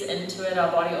ease into it.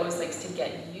 Our body always likes to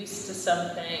get used to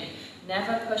something.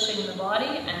 Never pushing the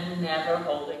body and never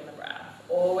holding the breath.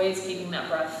 Always keeping that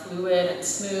breath fluid and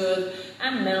smooth,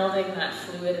 and melding that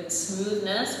fluid and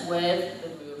smoothness with the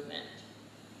movement.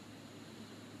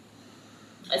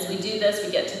 As we do this,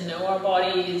 we get to know our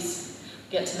bodies,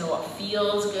 get to know what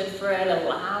feels good for it,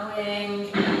 allowing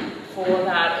for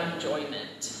that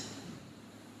enjoyment.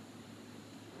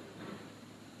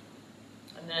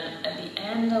 And then at the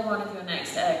end of one of your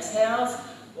next exhales,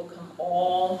 we'll come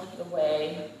all the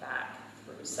way back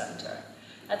through center.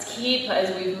 Let's keep,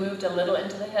 as we've moved a little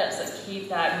into the hips, let's keep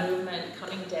that movement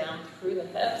coming down through the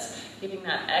hips, keeping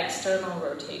that external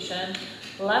rotation.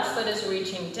 Left foot is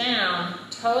reaching down,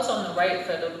 toes on the right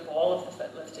foot, or the ball of the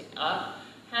foot lifting up,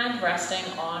 hand resting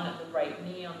on the right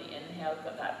knee on the inhale. We've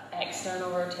got that external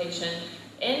rotation.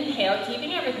 Inhale,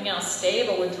 keeping everything else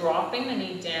stable, we're dropping the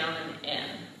knee down and in.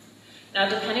 Now,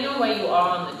 depending on where you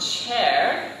are on the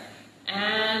chair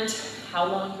and how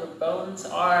long your bones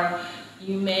are,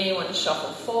 you may want to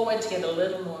shuffle forward to get a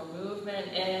little more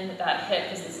movement in that hip,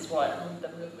 because this is what the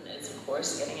movement is, of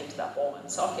course, getting into that ball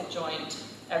and socket joint.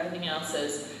 Everything else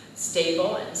is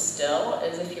stable and still,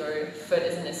 as if your foot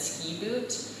is in a ski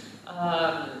boot.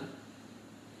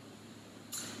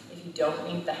 If you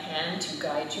don't need the hand to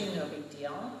guide you, no big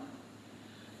deal.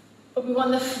 But we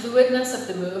want the fluidness of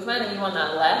the movement, and we want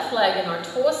that left leg and our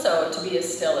torso to be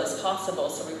as still as possible,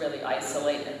 so we really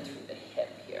isolate in through the hip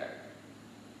here.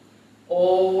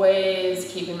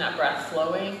 Always keeping that breath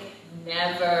flowing,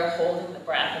 never holding the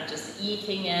breath and just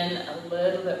eking in a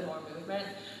little bit more movement.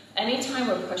 Anytime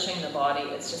we're pushing the body,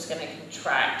 it's just going to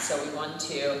contract, so we want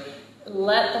to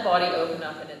let the body open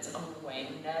up in its own way,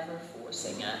 never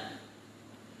forcing it.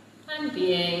 And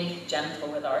being gentle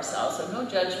with ourselves, so no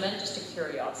judgment, just a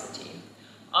curiosity.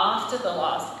 After the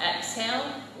last exhale,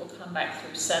 we'll come back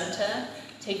through center,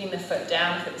 taking the foot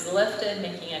down if it was lifted,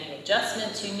 making any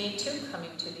adjustments you need to,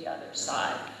 coming to the other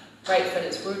side. Right foot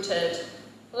is rooted,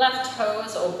 left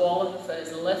toes or ball of the foot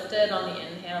is lifted. On the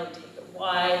inhale, we take it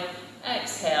wide.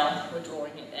 Exhale, we're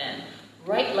drawing it in.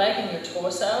 Right leg and your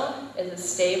torso is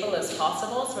as stable as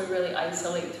possible, so we really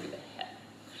isolate through the hip.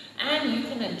 And you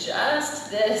can adjust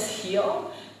this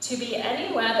heel to be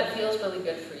anywhere that feels really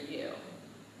good for you.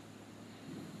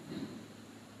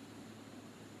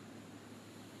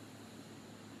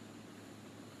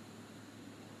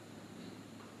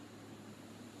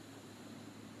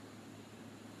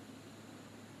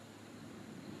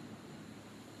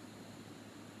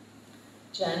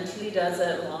 Gently does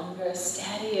it, longer,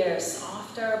 steadier,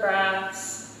 softer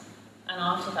breaths. And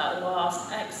after that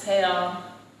last exhale,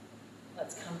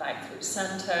 let's come back through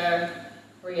center,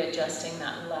 readjusting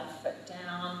that left foot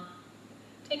down.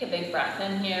 Take a big breath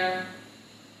in here,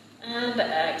 and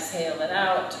exhale it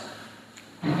out.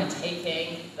 We're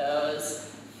taking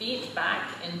those feet back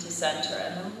into center,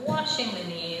 and then washing the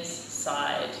knees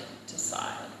side to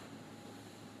side.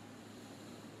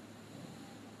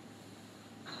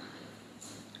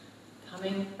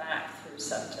 Coming back through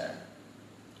center.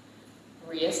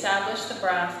 Reestablish the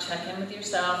breath, check in with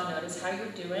yourself, notice how you're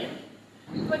doing.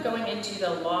 We're going into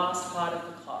the last part of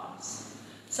the class.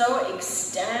 So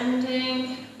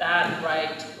extending that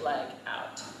right leg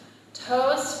out.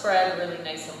 Toes spread really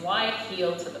nice and wide,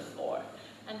 heel to the floor.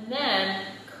 And then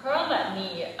curl that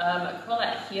knee, curl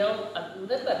that heel a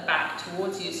little bit back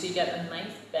towards you so you get a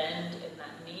nice bend in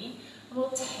that knee. And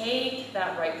we'll take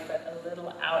that right foot a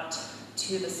little out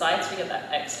to the side so we get that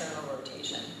external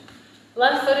rotation.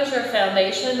 Left foot is your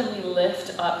foundation, and we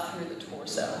lift up through the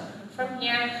torso. And from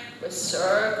here, we're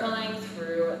circling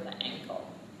through the ankle.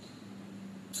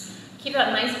 Keep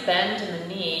that nice bend in the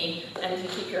knee, and if you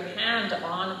keep your hand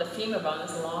on the femur bone,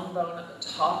 this long bone at the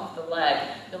top of the leg,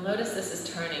 you'll notice this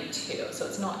is turning too. So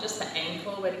it's not just the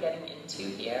ankle we're getting into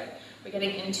here, we're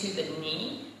getting into the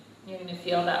knee. You're going to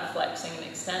feel that flexing and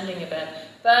extending a bit,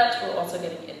 but we're also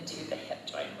getting into the hip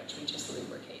joint, which we just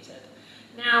lubricated.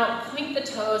 Now, point the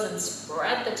toes and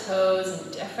spread the toes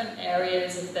in different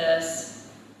areas of this.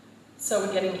 So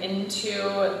we're getting into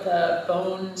the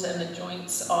bones and the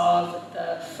joints of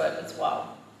the foot as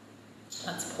well.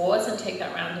 Let's pause and take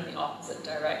that round in the opposite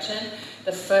direction.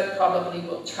 The foot probably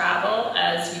will travel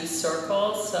as you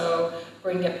circle, so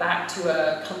bring it back to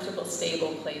a comfortable,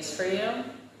 stable place for you.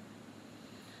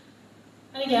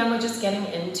 And again, we're just getting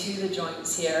into the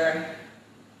joints here.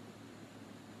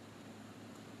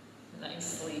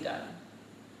 Nicely done.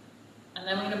 And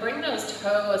then we're going to bring those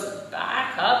toes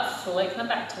back up, flick them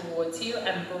back towards you,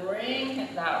 and bring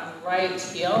that right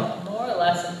heel more or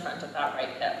less in front of that right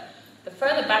hip. The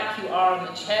further back you are on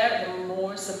the chair, the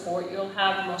more support you'll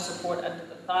have, the more support under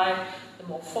the thigh, the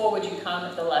more forward you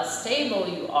come, the less stable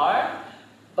you are,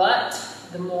 but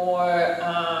the more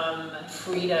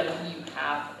freedom you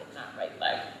have in that right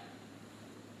leg.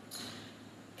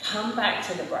 Come back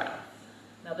to the breath.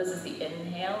 Now this is the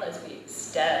inhale as we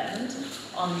extend.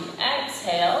 On the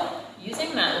exhale,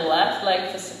 using that left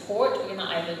leg for support, we're going to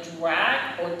either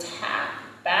drag or tap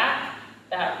back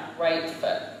that right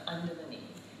foot under the knee.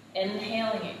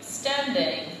 Inhaling,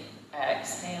 extending,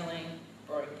 exhaling,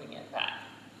 bringing it back.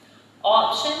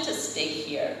 Option to stay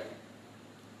here.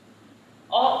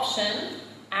 Option,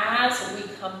 as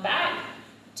we come back,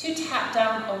 to tap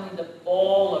down only the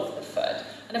ball of the foot.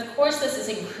 And of course, this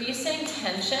is increasing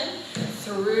tension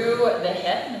through the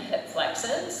hip and the hip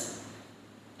flexors.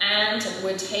 And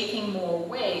we're taking more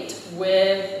weight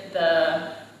with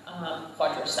the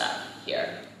quadricep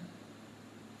here.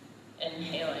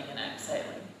 Inhaling and exhaling.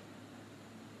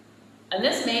 And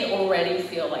this may already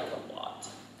feel like a lot.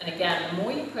 And again, the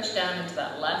more you push down into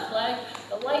that left leg,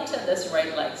 the lighter this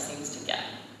right leg seems to get.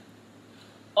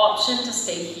 Option to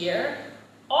stay here.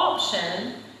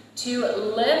 Option to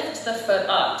lift the foot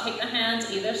up. Take the hands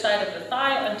either side of the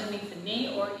thigh, underneath the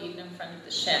knee, or even in front of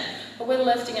the shin. But we're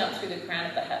lifting up through the crown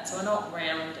of the head, so we're not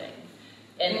rounding.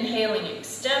 Inhaling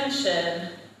extension,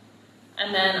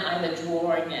 and then either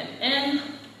drawing it in,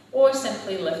 or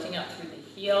simply lifting up through the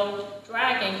heel,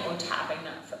 dragging or tapping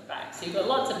that foot back. So you've got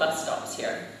lots of bus stops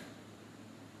here.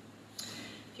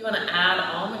 If you want to add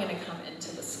on, we're going to come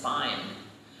into the spine.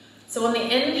 So on the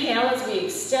inhale, as we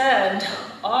extend,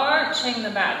 arching the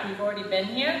back, we've already been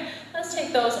here. Let's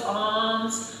take those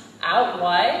arms out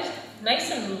wide,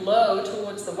 nice and low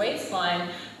towards the waistline,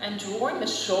 and drawing the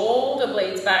shoulder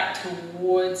blades back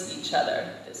towards each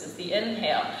other. This is the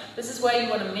inhale. This is where you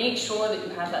want to make sure that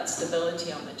you have that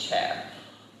stability on the chair.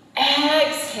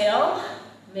 Exhale,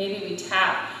 maybe we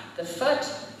tap the foot,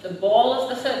 the ball of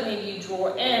the foot, maybe you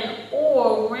draw in,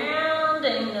 or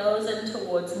rounding nose in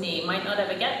towards knee. Might not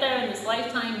ever get there in this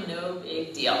lifetime, no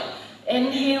big deal.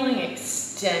 Inhaling,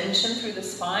 extension through the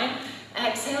spine.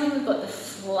 Exhaling, we've got the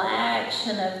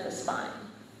flexion of the spine.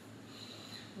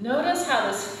 Notice how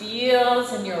this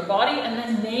feels in your body, and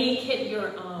then make it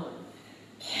your own.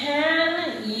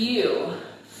 Can you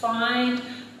find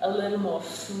a little more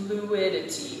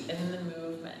fluidity in the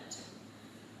movement?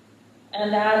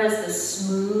 And that is the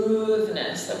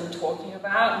smoothness that we're talking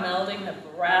about, melding the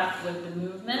breath with the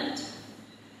movement.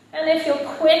 And if you're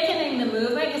quickening the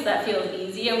movement, because that feels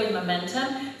easier with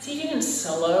momentum, see if you can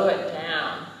slow it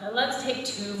down. And let's take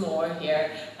 2 more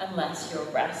here, unless you're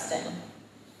resting.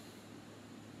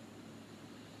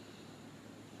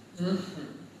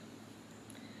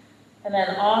 And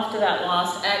then after that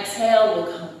last exhale,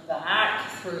 we'll come back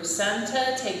through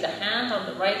center, take the hand on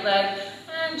the right leg,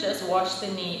 and just wash the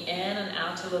knee in and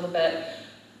out a little bit,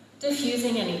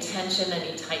 diffusing any tension,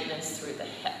 any tightness through the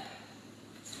hip.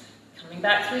 Coming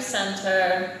back through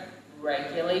center,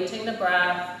 regulating the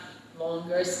breath,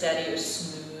 longer, steadier,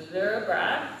 smoother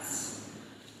breaths,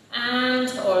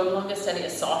 or longer, steadier,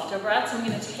 softer breaths. I'm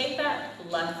going to take that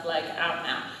left leg out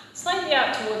now, slightly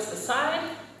out towards the side,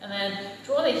 and then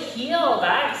draw the heel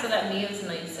back so that knee is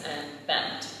nice and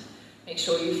bent. Make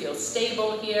sure you feel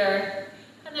stable here,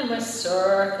 and then we're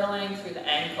circling through the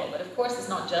ankle. But of course, it's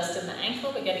not just in the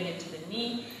ankle, we're getting into the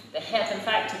knee, the hip. In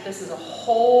fact, this is a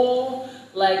whole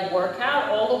leg workout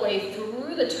all the way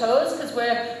through the toes, because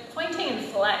we're pointing and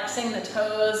flexing the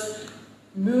toes,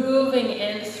 moving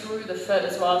in through the foot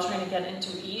as well, trying to get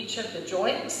into each of the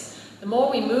joints. The more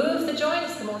we move the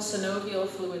joints, the more synovial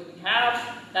fluid we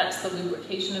have. That's the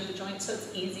lubrication of the joints, so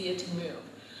it's easier to move.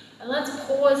 And let's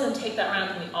pause and take that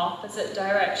round in the opposite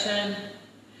direction.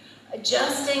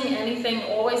 Adjusting anything,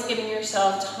 always giving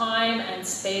yourself time and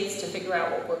space to figure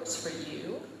out what works for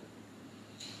you.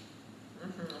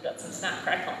 I've got some snap,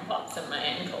 crackle, and pops in my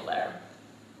ankle there.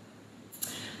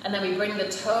 And then we bring the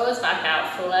toes back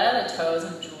out, flare the toes,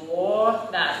 and draw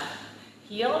that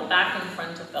heel back in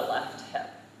front of the left hip.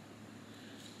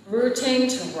 Rooting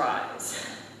to rise.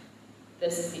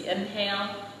 This is the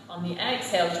inhale. On the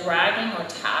exhale, dragging or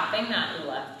tapping that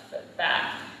left foot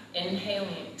back.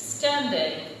 Inhaling,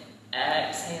 extending.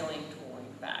 Exhaling,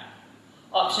 drawing back.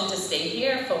 Option to stay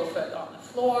here, full foot on the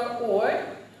floor, or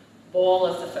ball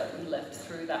of the foot, we lift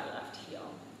through that left heel.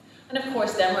 And of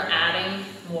course, then we're adding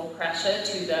more pressure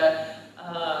to the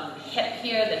hip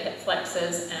here, the hip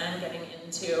flexors, and getting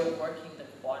into working the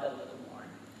quad a little more.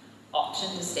 Option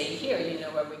to stay here, you know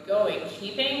where we're going,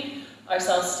 keeping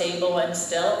ourselves stable and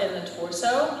still in the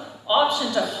torso.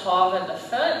 Option to hover the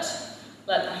foot,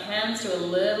 let the hands do a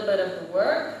little bit of the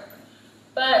work,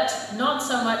 but not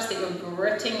so much that you're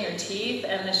gritting your teeth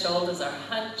and the shoulders are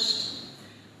hunched.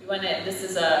 This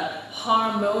is a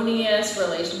harmonious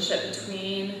relationship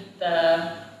between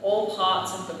all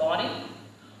parts of the body.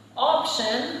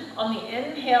 Option on the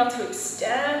inhale to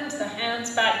extend the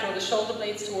hands back, draw the shoulder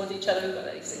blades towards each other. We've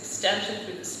got this extension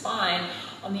through the spine.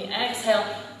 On the exhale,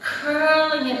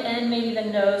 curling it in, maybe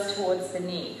the nose towards the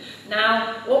knee.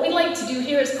 Now, what we like to do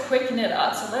here is quicken it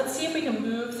up. So let's see if we can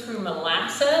move through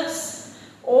molasses,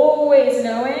 always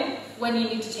knowing when you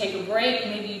need to take a break.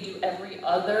 Maybe you do every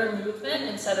other movement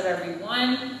instead of every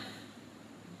one.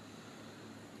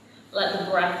 Let the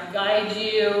breath guide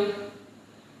you,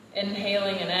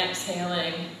 inhaling and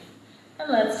exhaling.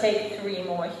 And let's take 3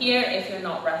 more here if you're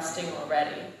not resting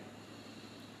already.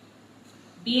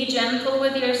 Be gentle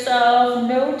with yourself.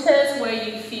 Notice where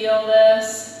you feel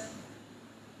this.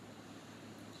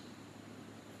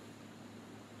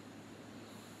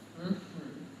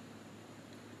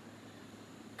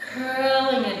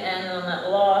 Curling it in on that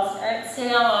last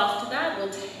exhale. After that,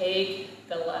 we'll take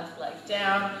the left leg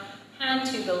down, hand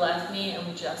to the left knee, and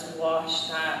we just wash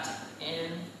that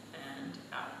in and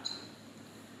out.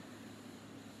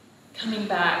 Coming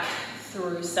back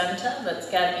through center,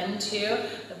 let's get into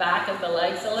the back of the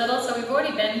legs a little. So we've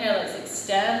already been here. Let's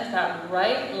extend that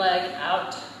right leg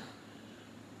out.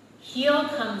 Heel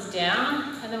comes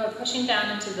down, and then we're pushing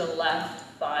down into the left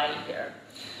thigh here.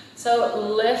 So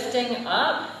lifting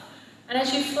up. And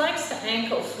as you flex the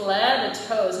ankle, flare the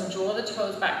toes and draw the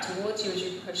toes back towards you as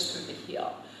you push through the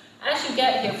heel. As you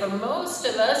get here, for most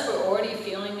of us, we're already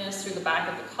feeling this through the back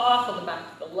of the calf or the back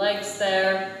of the legs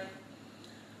there.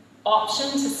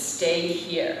 Option to stay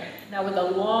here. Now with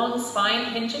a long spine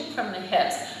hinging from the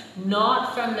hips,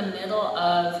 not from the middle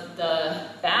of the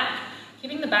back,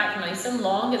 keeping the back nice and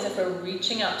long as if we're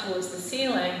reaching up towards the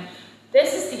ceiling.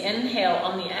 This is the inhale.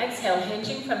 On the exhale,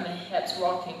 hinging from the hips,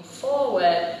 rocking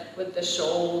forward with the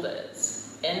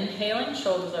shoulders. Inhaling,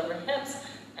 shoulders over hips.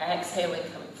 Exhaling,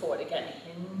 coming forward. Again,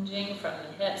 hinging from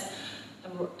the hips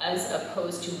as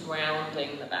opposed to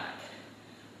rounding the back.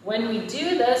 When we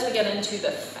do this, we get into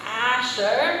the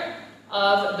fascia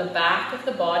of the back of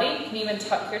the body. You can even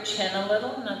tuck your chin a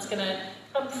little, and that's going to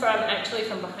come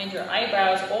from behind your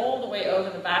eyebrows all the way over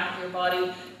the back of your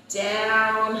body,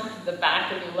 down the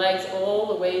back of your legs, all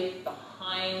the way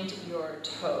behind your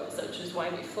toes, which is why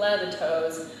we flare the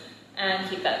toes and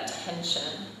keep that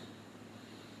tension.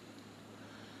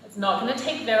 It's not going to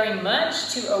take very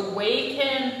much to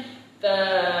awaken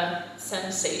the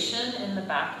sensation in the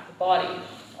back of the body.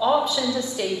 Option to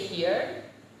stay here,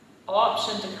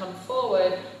 option to come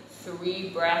forward. 3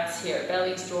 breaths here.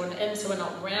 Belly's drawn in, so we're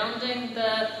not rounding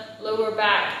the lower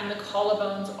back, and the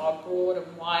collarbones are broad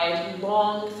and wide,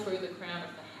 long through the crown of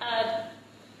the head.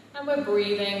 And we're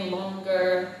breathing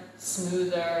longer,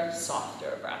 smoother,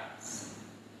 softer breaths.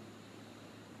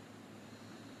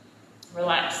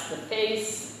 Relax the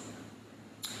face.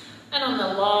 And on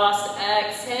the last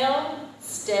exhale,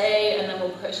 Stay, and then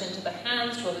we'll push into the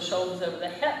hands, draw the shoulders over the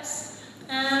hips,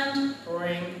 and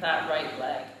bring that right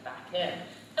leg back in.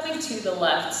 Coming to the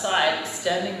left side,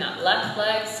 extending that left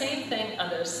leg, same thing,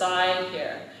 other side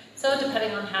here. So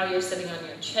depending on how you're sitting on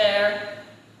your chair,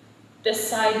 this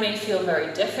side may feel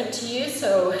very different to you,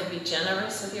 so be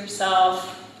generous with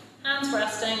yourself. Hands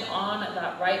resting on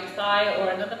that right thigh or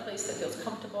another place that feels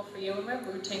comfortable for you, and we're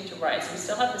rooting to rise. We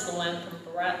still have this length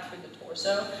and breadth through the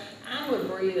torso, and we're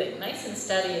breathing nice and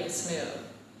steady and smooth.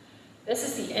 This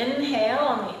is the inhale.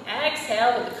 On the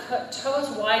exhale, with the toes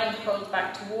wide and curled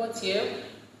back towards you,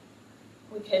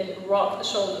 we can rock the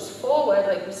shoulders forward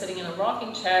like we're sitting in a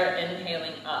rocking chair,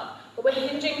 inhaling up. But we're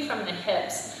hinging from the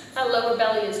hips. That lower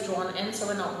belly is drawn in, so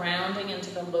we're not rounding into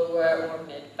the lower or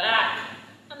mid back.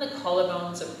 And the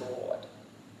collarbones are broad.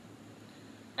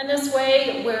 And this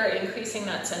way, we're increasing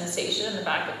that sensation in the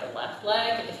back of the left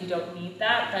leg. If you don't need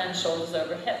that, then shoulders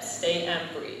over hips, stay and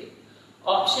breathe.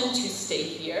 Option to stay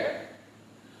here.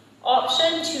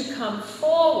 Option to come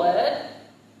forward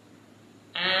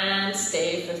and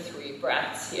stay for 3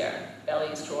 breaths here.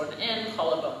 Belly's drawn in,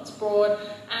 collarbones broad,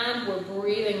 and we're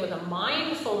breathing with a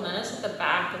mindfulness at the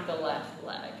back of the left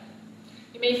leg.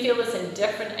 You may feel this in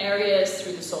different areas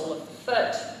through the sole of the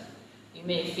foot. You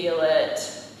may feel it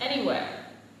anywhere.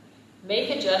 Make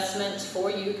adjustments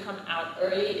for you. Come out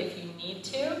early if you need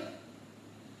to. And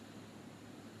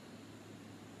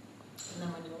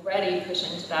then when you're ready, push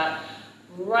into that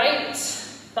right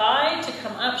thigh to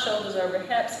come up, shoulders over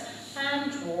hips,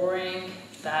 and drawing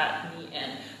that knee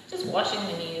in. Just washing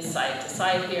the knees side to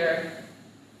side here.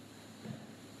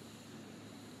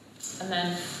 And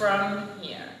then from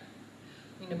here,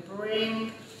 we're going to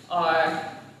bring our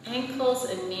ankles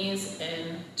and knees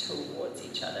in towards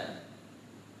each other.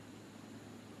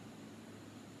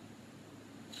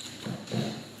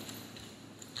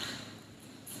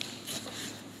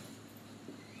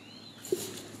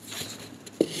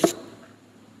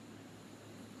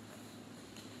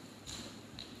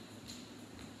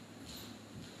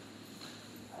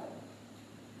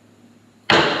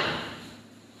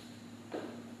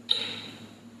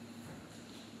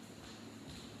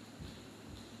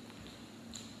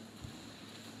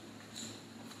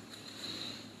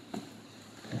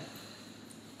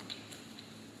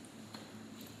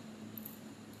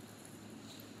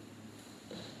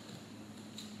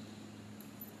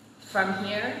 From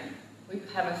here, we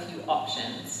have a few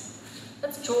options.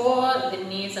 Let's draw the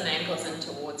knees and ankles in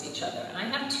towards each other. And I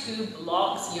have 2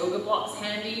 blocks, yoga blocks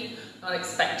handy, not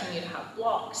expecting you to have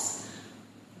blocks.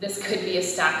 This could be a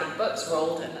stack of books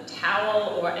rolled in a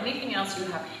towel or anything else you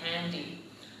have handy.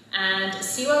 And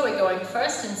see where we're going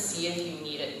first and see if you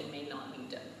need it. You may not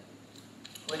need it.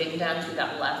 Rooting down through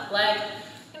that left leg.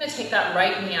 I'm going to take that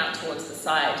right knee out towards the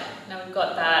side. Now we've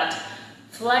got that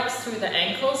flex through the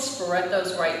ankles, spread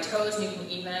those right toes, and you can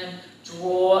even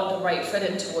draw the right foot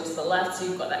in towards the left so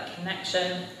you've got that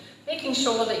connection. Making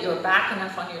sure that you're back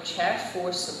enough on your chair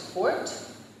for support.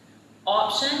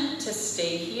 Option to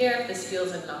stay here if this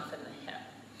feels enough in the hip.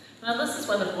 Now this is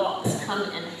where the blocks come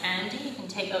in handy. You can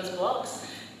take those blocks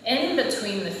in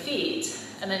between the feet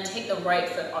and then take the right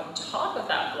foot on top of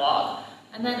that block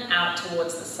and then out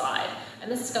towards the side.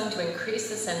 And this is going to increase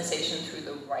the sensation through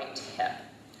the right hip.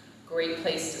 Great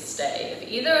place to stay. If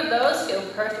either of those feel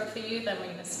perfect for you, then we're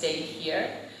going to stay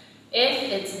here. If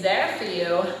it's there for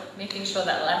you, making sure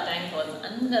that left ankle is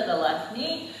under the left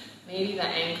knee, maybe the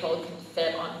ankle can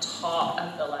fit on top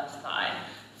of the left thigh.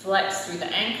 Flex through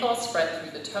the ankle, spread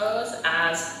through the toes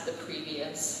as the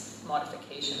previous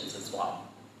modifications as well.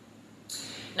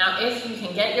 Now, if you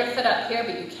can get your foot up here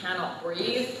but you cannot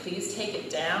breathe, please take it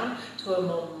down to a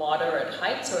more moderate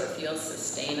height so it feels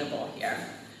sustainable here.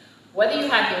 Whether you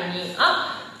have your knee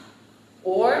up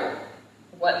or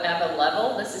whatever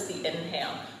level, this is the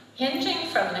inhale. Hinging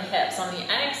from the hips. On the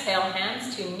exhale,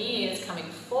 hands to knees coming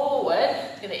forward.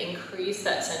 It's going to increase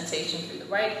that sensation through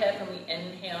the right hip, and we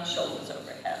inhale, shoulders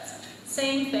over hips.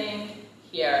 Same thing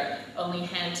here, only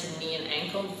hand to knee and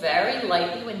ankle. Very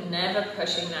lightly, we're never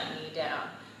pushing that knee down.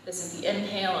 This is the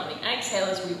inhale. On the exhale,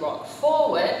 as we rock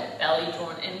forward, belly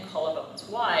drawn in, collarbones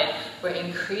wide, we're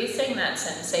increasing that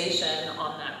sensation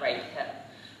on that right hip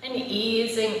and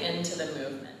easing into the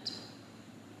movement.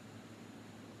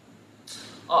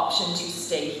 Option to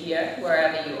stay here,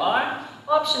 wherever you are.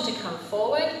 Option to come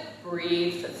forward,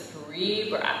 breathe for 3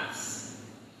 breaths.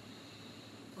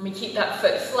 And we keep that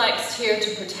foot flexed here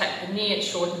to protect the knee. It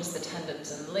shortens the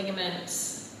tendons and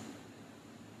ligaments.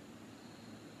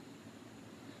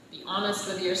 Be honest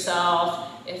with yourself.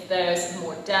 If there's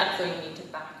more depth or you need to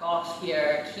back off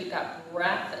here, keep that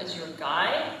breath as your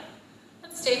guide.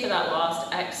 Let's stay for that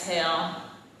last exhale.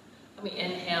 And we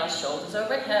inhale, shoulders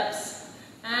over hips,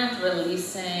 and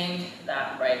releasing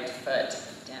that right foot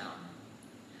down.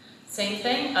 Same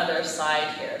thing, other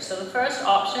side here. So the first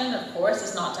option, of course,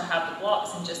 is not to have the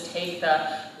blocks and just take the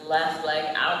left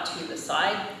leg out to the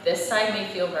side. This side may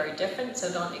feel very different,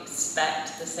 so don't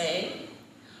expect the same.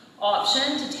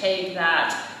 Option to take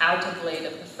that outer blade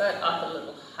of the foot up a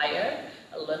little higher,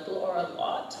 a little or a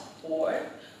lot, or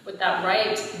with that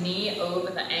right knee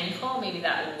over the ankle, maybe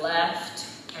that left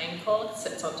ankle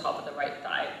sits on top of the right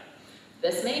thigh.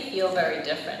 This may feel very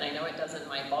different. I know it does in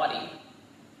my body.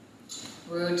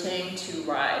 Rooting to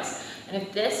rise. And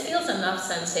if this feels enough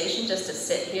sensation just to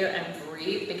sit here and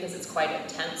breathe because it's quite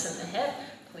intense in the hip,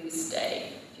 please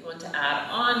stay. If you want to add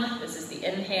on, this is the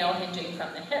inhale, hinging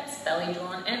from the hips, belly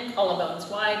drawn and collarbones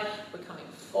wide. We're coming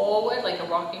forward like a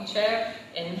rocking chair,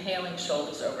 inhaling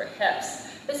shoulders over hips.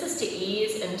 This is to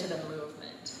ease into the movement.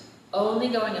 Only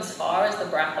going as far as the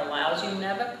breath allows you,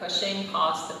 never pushing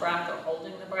past the breath or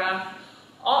holding the breath.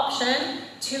 Option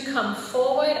to come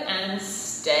forward and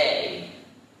stay.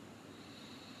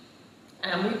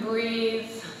 And we breathe,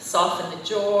 soften the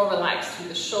jaw, relax through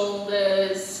the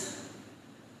shoulders.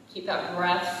 Keep that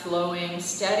breath flowing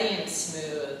steady and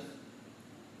smooth.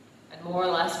 And more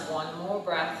or less one more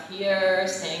breath here,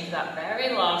 staying to that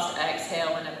very last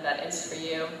exhale whenever that is for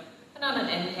you. And on an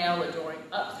inhale, we're drawing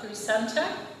up through center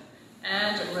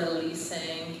and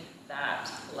releasing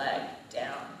that leg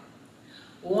down.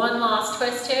 One last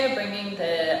twist here, bringing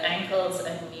the ankles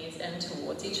and knees in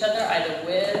towards each other, either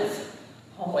with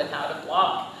or without a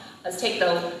block. Let's take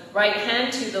the right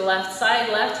hand to the left side.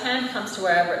 Left hand comes to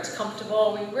wherever it's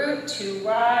comfortable. We root to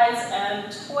rise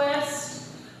and twist.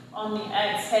 On the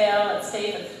exhale, let's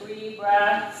stay for 3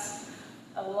 breaths.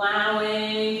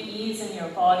 Allowing ease in your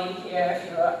body here.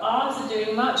 If your arms are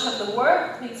doing much of the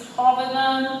work, please hover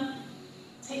them.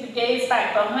 Take the gaze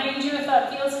back behind you if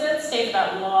that feels good. Stay for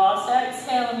that last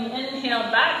exhale. And you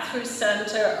inhale back through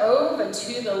center, over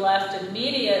to the left,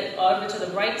 over to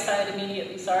the right side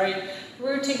immediately,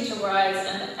 rooting to rise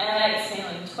and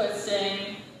exhaling,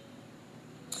 twisting.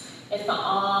 If the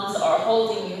arms are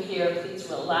holding you here, please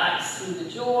relax through the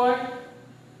jaw.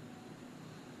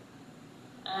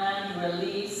 And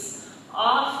release.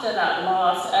 After that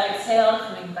last exhale,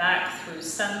 coming back through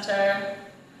center.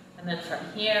 And then from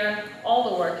here,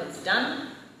 all the work is done.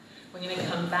 We're going to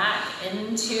come back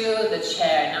into the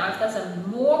chair. Now, if there's a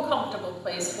more comfortable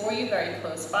place for you, very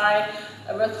close by,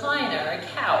 a recliner, a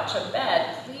couch, a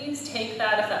bed, please take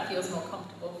that if that feels more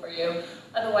comfortable for you.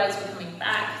 Otherwise, we're coming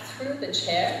back through the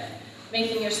chair,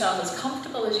 making yourself as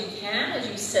comfortable as you can as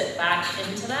you sit back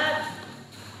into that.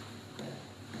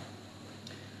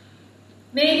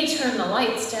 Maybe turn the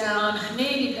lights down,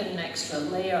 maybe put an extra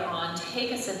layer on,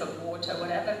 take a sip of water,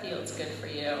 whatever feels good for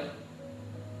you.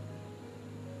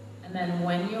 And then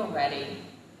when you're ready,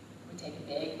 we take a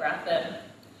big breath in.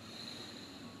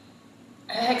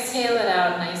 Exhale it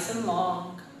out nice and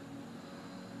long.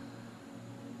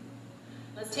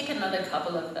 Let's take another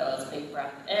couple of those. Big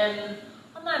breath in.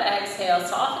 On that exhale,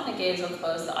 soften the gaze or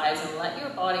close the eyes and let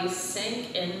your body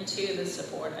sink into the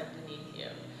support underneath you.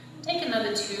 Take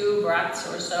another 2 breaths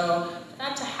or so for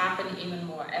that to happen even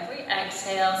more. Every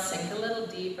exhale, sink a little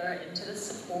deeper into the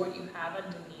support you have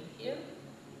underneath you.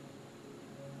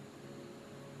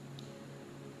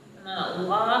 And then that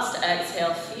last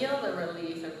exhale, feel the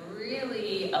relief of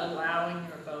really allowing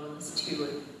your bones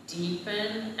to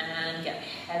deepen and get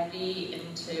heavy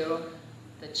into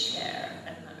the chair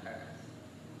and the earth.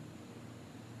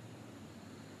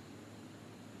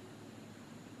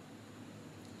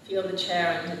 Feel the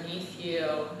chair underneath you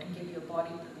and give your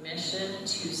body permission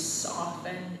to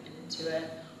soften into it,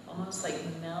 almost like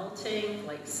melting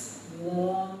like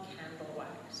warm candle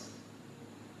wax.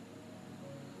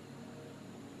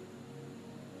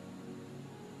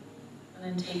 And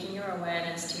then taking your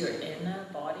awareness to your inner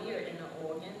body, your inner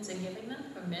organs, and giving them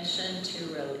permission to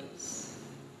release.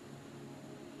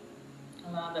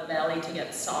 Allow the belly to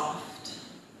get soft.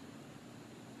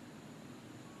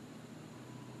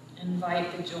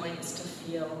 Invite the joints to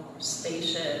feel more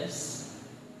spacious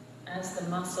as the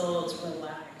muscles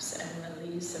relax and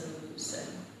release and loosen.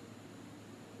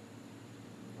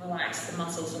 Relax the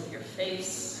muscles of your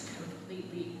face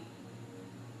completely,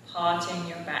 parting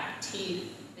your back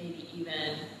teeth, maybe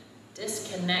even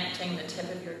disconnecting the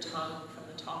tip of your tongue from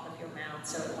the top of your mouth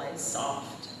so it lies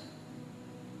soft.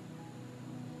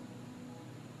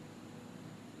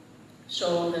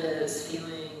 Shoulders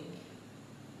feeling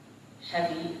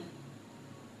heavy.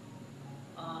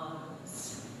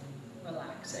 Arms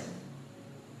relaxing.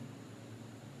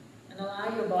 And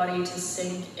allow your body to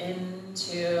sink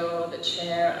into the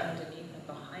chair underneath and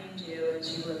behind you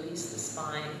as you release the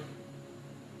spine.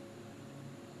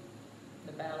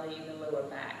 the belly, the lower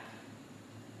back.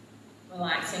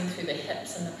 Relaxing through the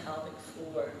hips and the pelvic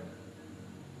floor.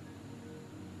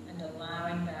 And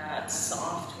allowing that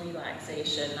soft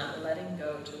relaxation, that letting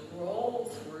go, to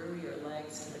roll through your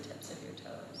legs to the tips of your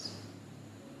toes.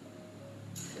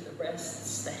 Through the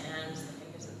wrists, the hands, the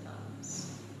fingers and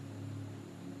thumbs.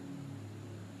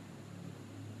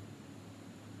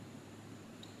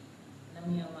 And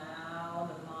then we allow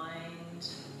the mind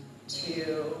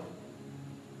to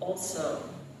also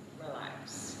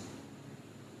relax.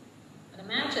 And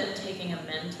imagine taking a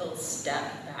mental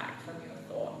step back from your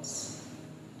thoughts,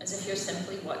 as if you're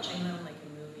simply watching them like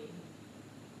a movie.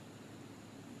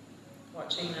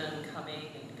 Watching them coming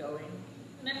and going.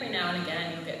 And every now and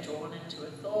again you'll get drawn into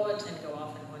a thought and go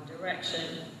off in one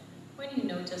direction. When you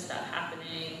notice that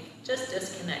happening, just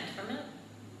disconnect from it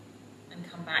and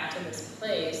come back to this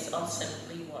place of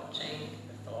simply watching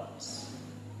the thoughts.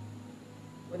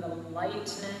 With a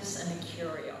lightness and a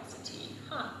curiosity.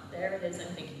 There it is,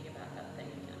 I'm thinking about that thing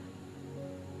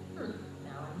again.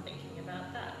 Now I'm thinking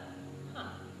about that.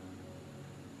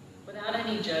 Without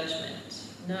any judgment.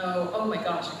 No, oh my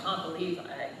gosh, I can't believe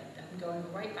I'm going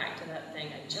right back to that thing.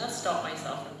 I just stopped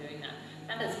myself from doing that.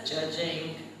 That is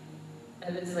judging.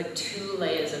 There's like 2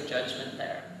 layers of judgment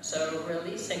there. So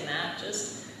releasing that,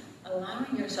 just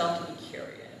allowing yourself to be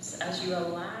curious as you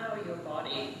allow your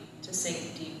body to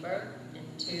sink deeper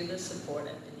into the support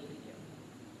underneath you.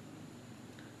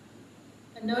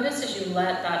 And notice as you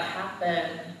let that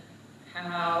happen,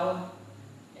 how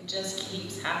it just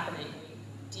keeps happening.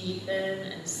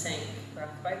 Deepen and sink,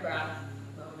 breath by breath,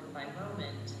 moment by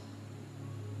moment,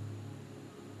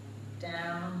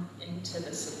 down into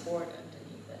the support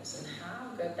underneath us, and how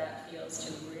good that feels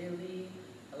to really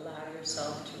allow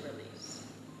yourself to release.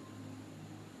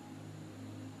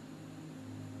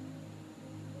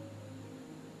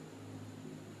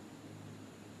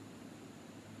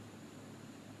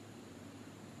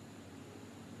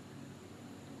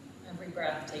 Every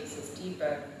breath takes us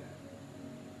deeper.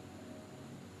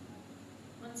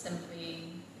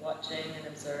 Simply watching and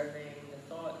observing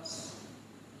the thoughts.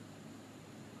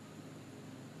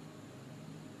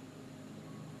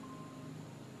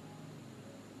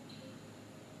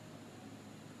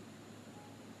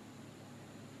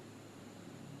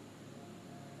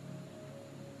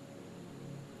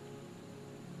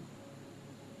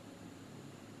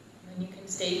 And you can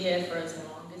stay here for as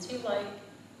long as you like.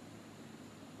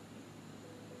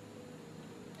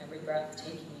 Every breath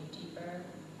taking you deeper.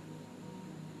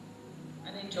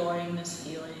 And enjoying this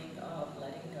feeling of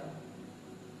letting go.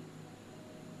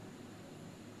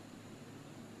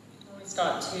 And we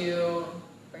start to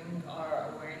bring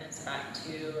our awareness back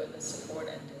to the support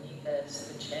underneath us,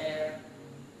 the chair,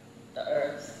 the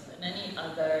earth, and any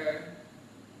other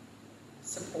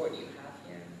support you have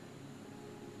here.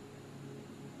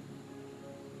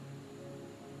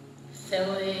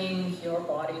 Filling your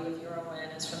body with your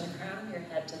awareness from the crown of your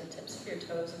head to the tips of your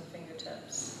toes and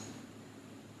fingertips.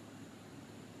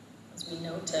 We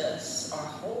notice our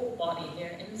whole body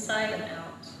here, inside and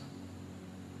out.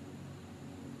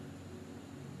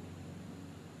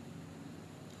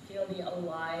 Feel the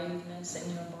aliveness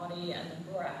in your body and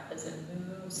the breath as it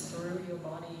moves through your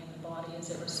body and the body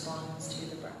as it responds to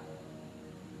the breath.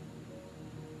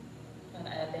 That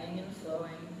ebbing and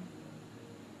flowing.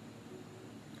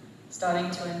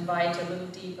 Starting to invite a little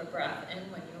deeper breath in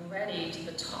when you're ready to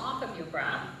the top of your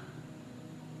breath.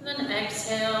 And then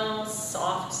exhale,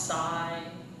 soft sigh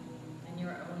in your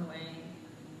own way.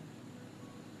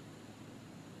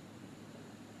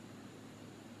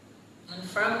 And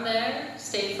from there,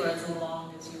 stay for as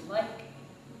long as you like.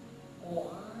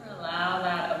 Or allow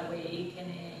that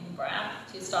awakening breath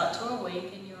to start to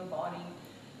awaken your body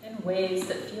in ways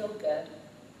that feel good.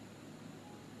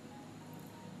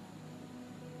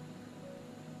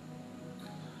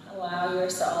 Allow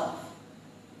yourself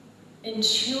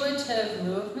intuitive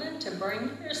movement to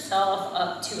bring yourself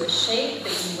up to a shape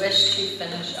that you wish to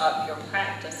finish up your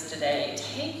practice today.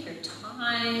 Take your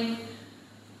time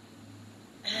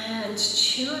and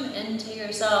tune into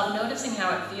yourself, noticing how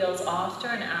it feels after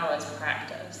an hour's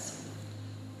practice.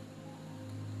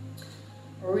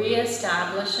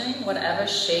 Re-establishing whatever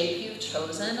shape you've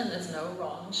chosen, and there's no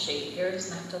wrong shape here, it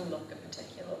doesn't have to look a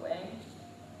particular way.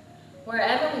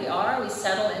 Wherever we are, we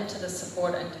settle into the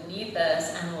support underneath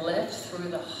us and lift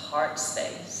through the heart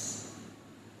space.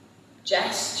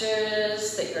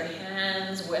 Gestures that your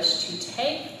hands wish to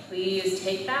take, please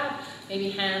take that.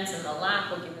 Maybe hands in the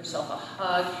lap, or give yourself a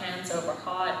hug, hands over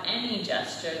heart, any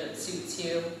gesture that suits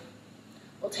you.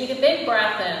 We'll take a big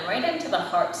breath in, right into the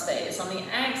heart space. On the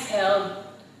exhale,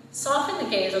 soften the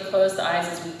gaze or close the eyes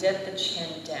as we dip the chin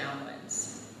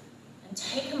downwards. And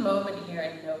take a moment here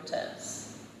and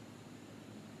notice,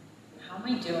 how am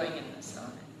I doing in this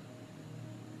moment?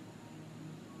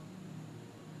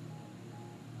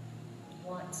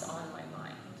 What's on my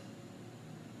mind?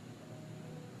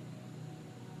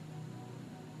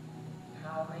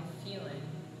 How am I feeling?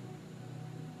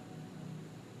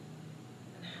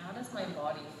 And how does my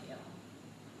body feel?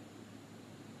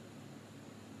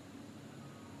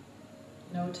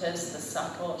 Notice the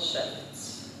subtle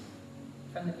shifts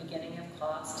from the beginning of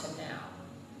class to now.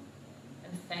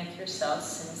 And thank yourself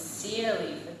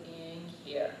sincerely for being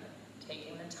here,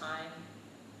 taking the time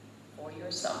for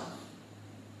yourself.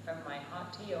 From my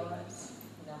heart to yours,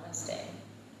 namaste.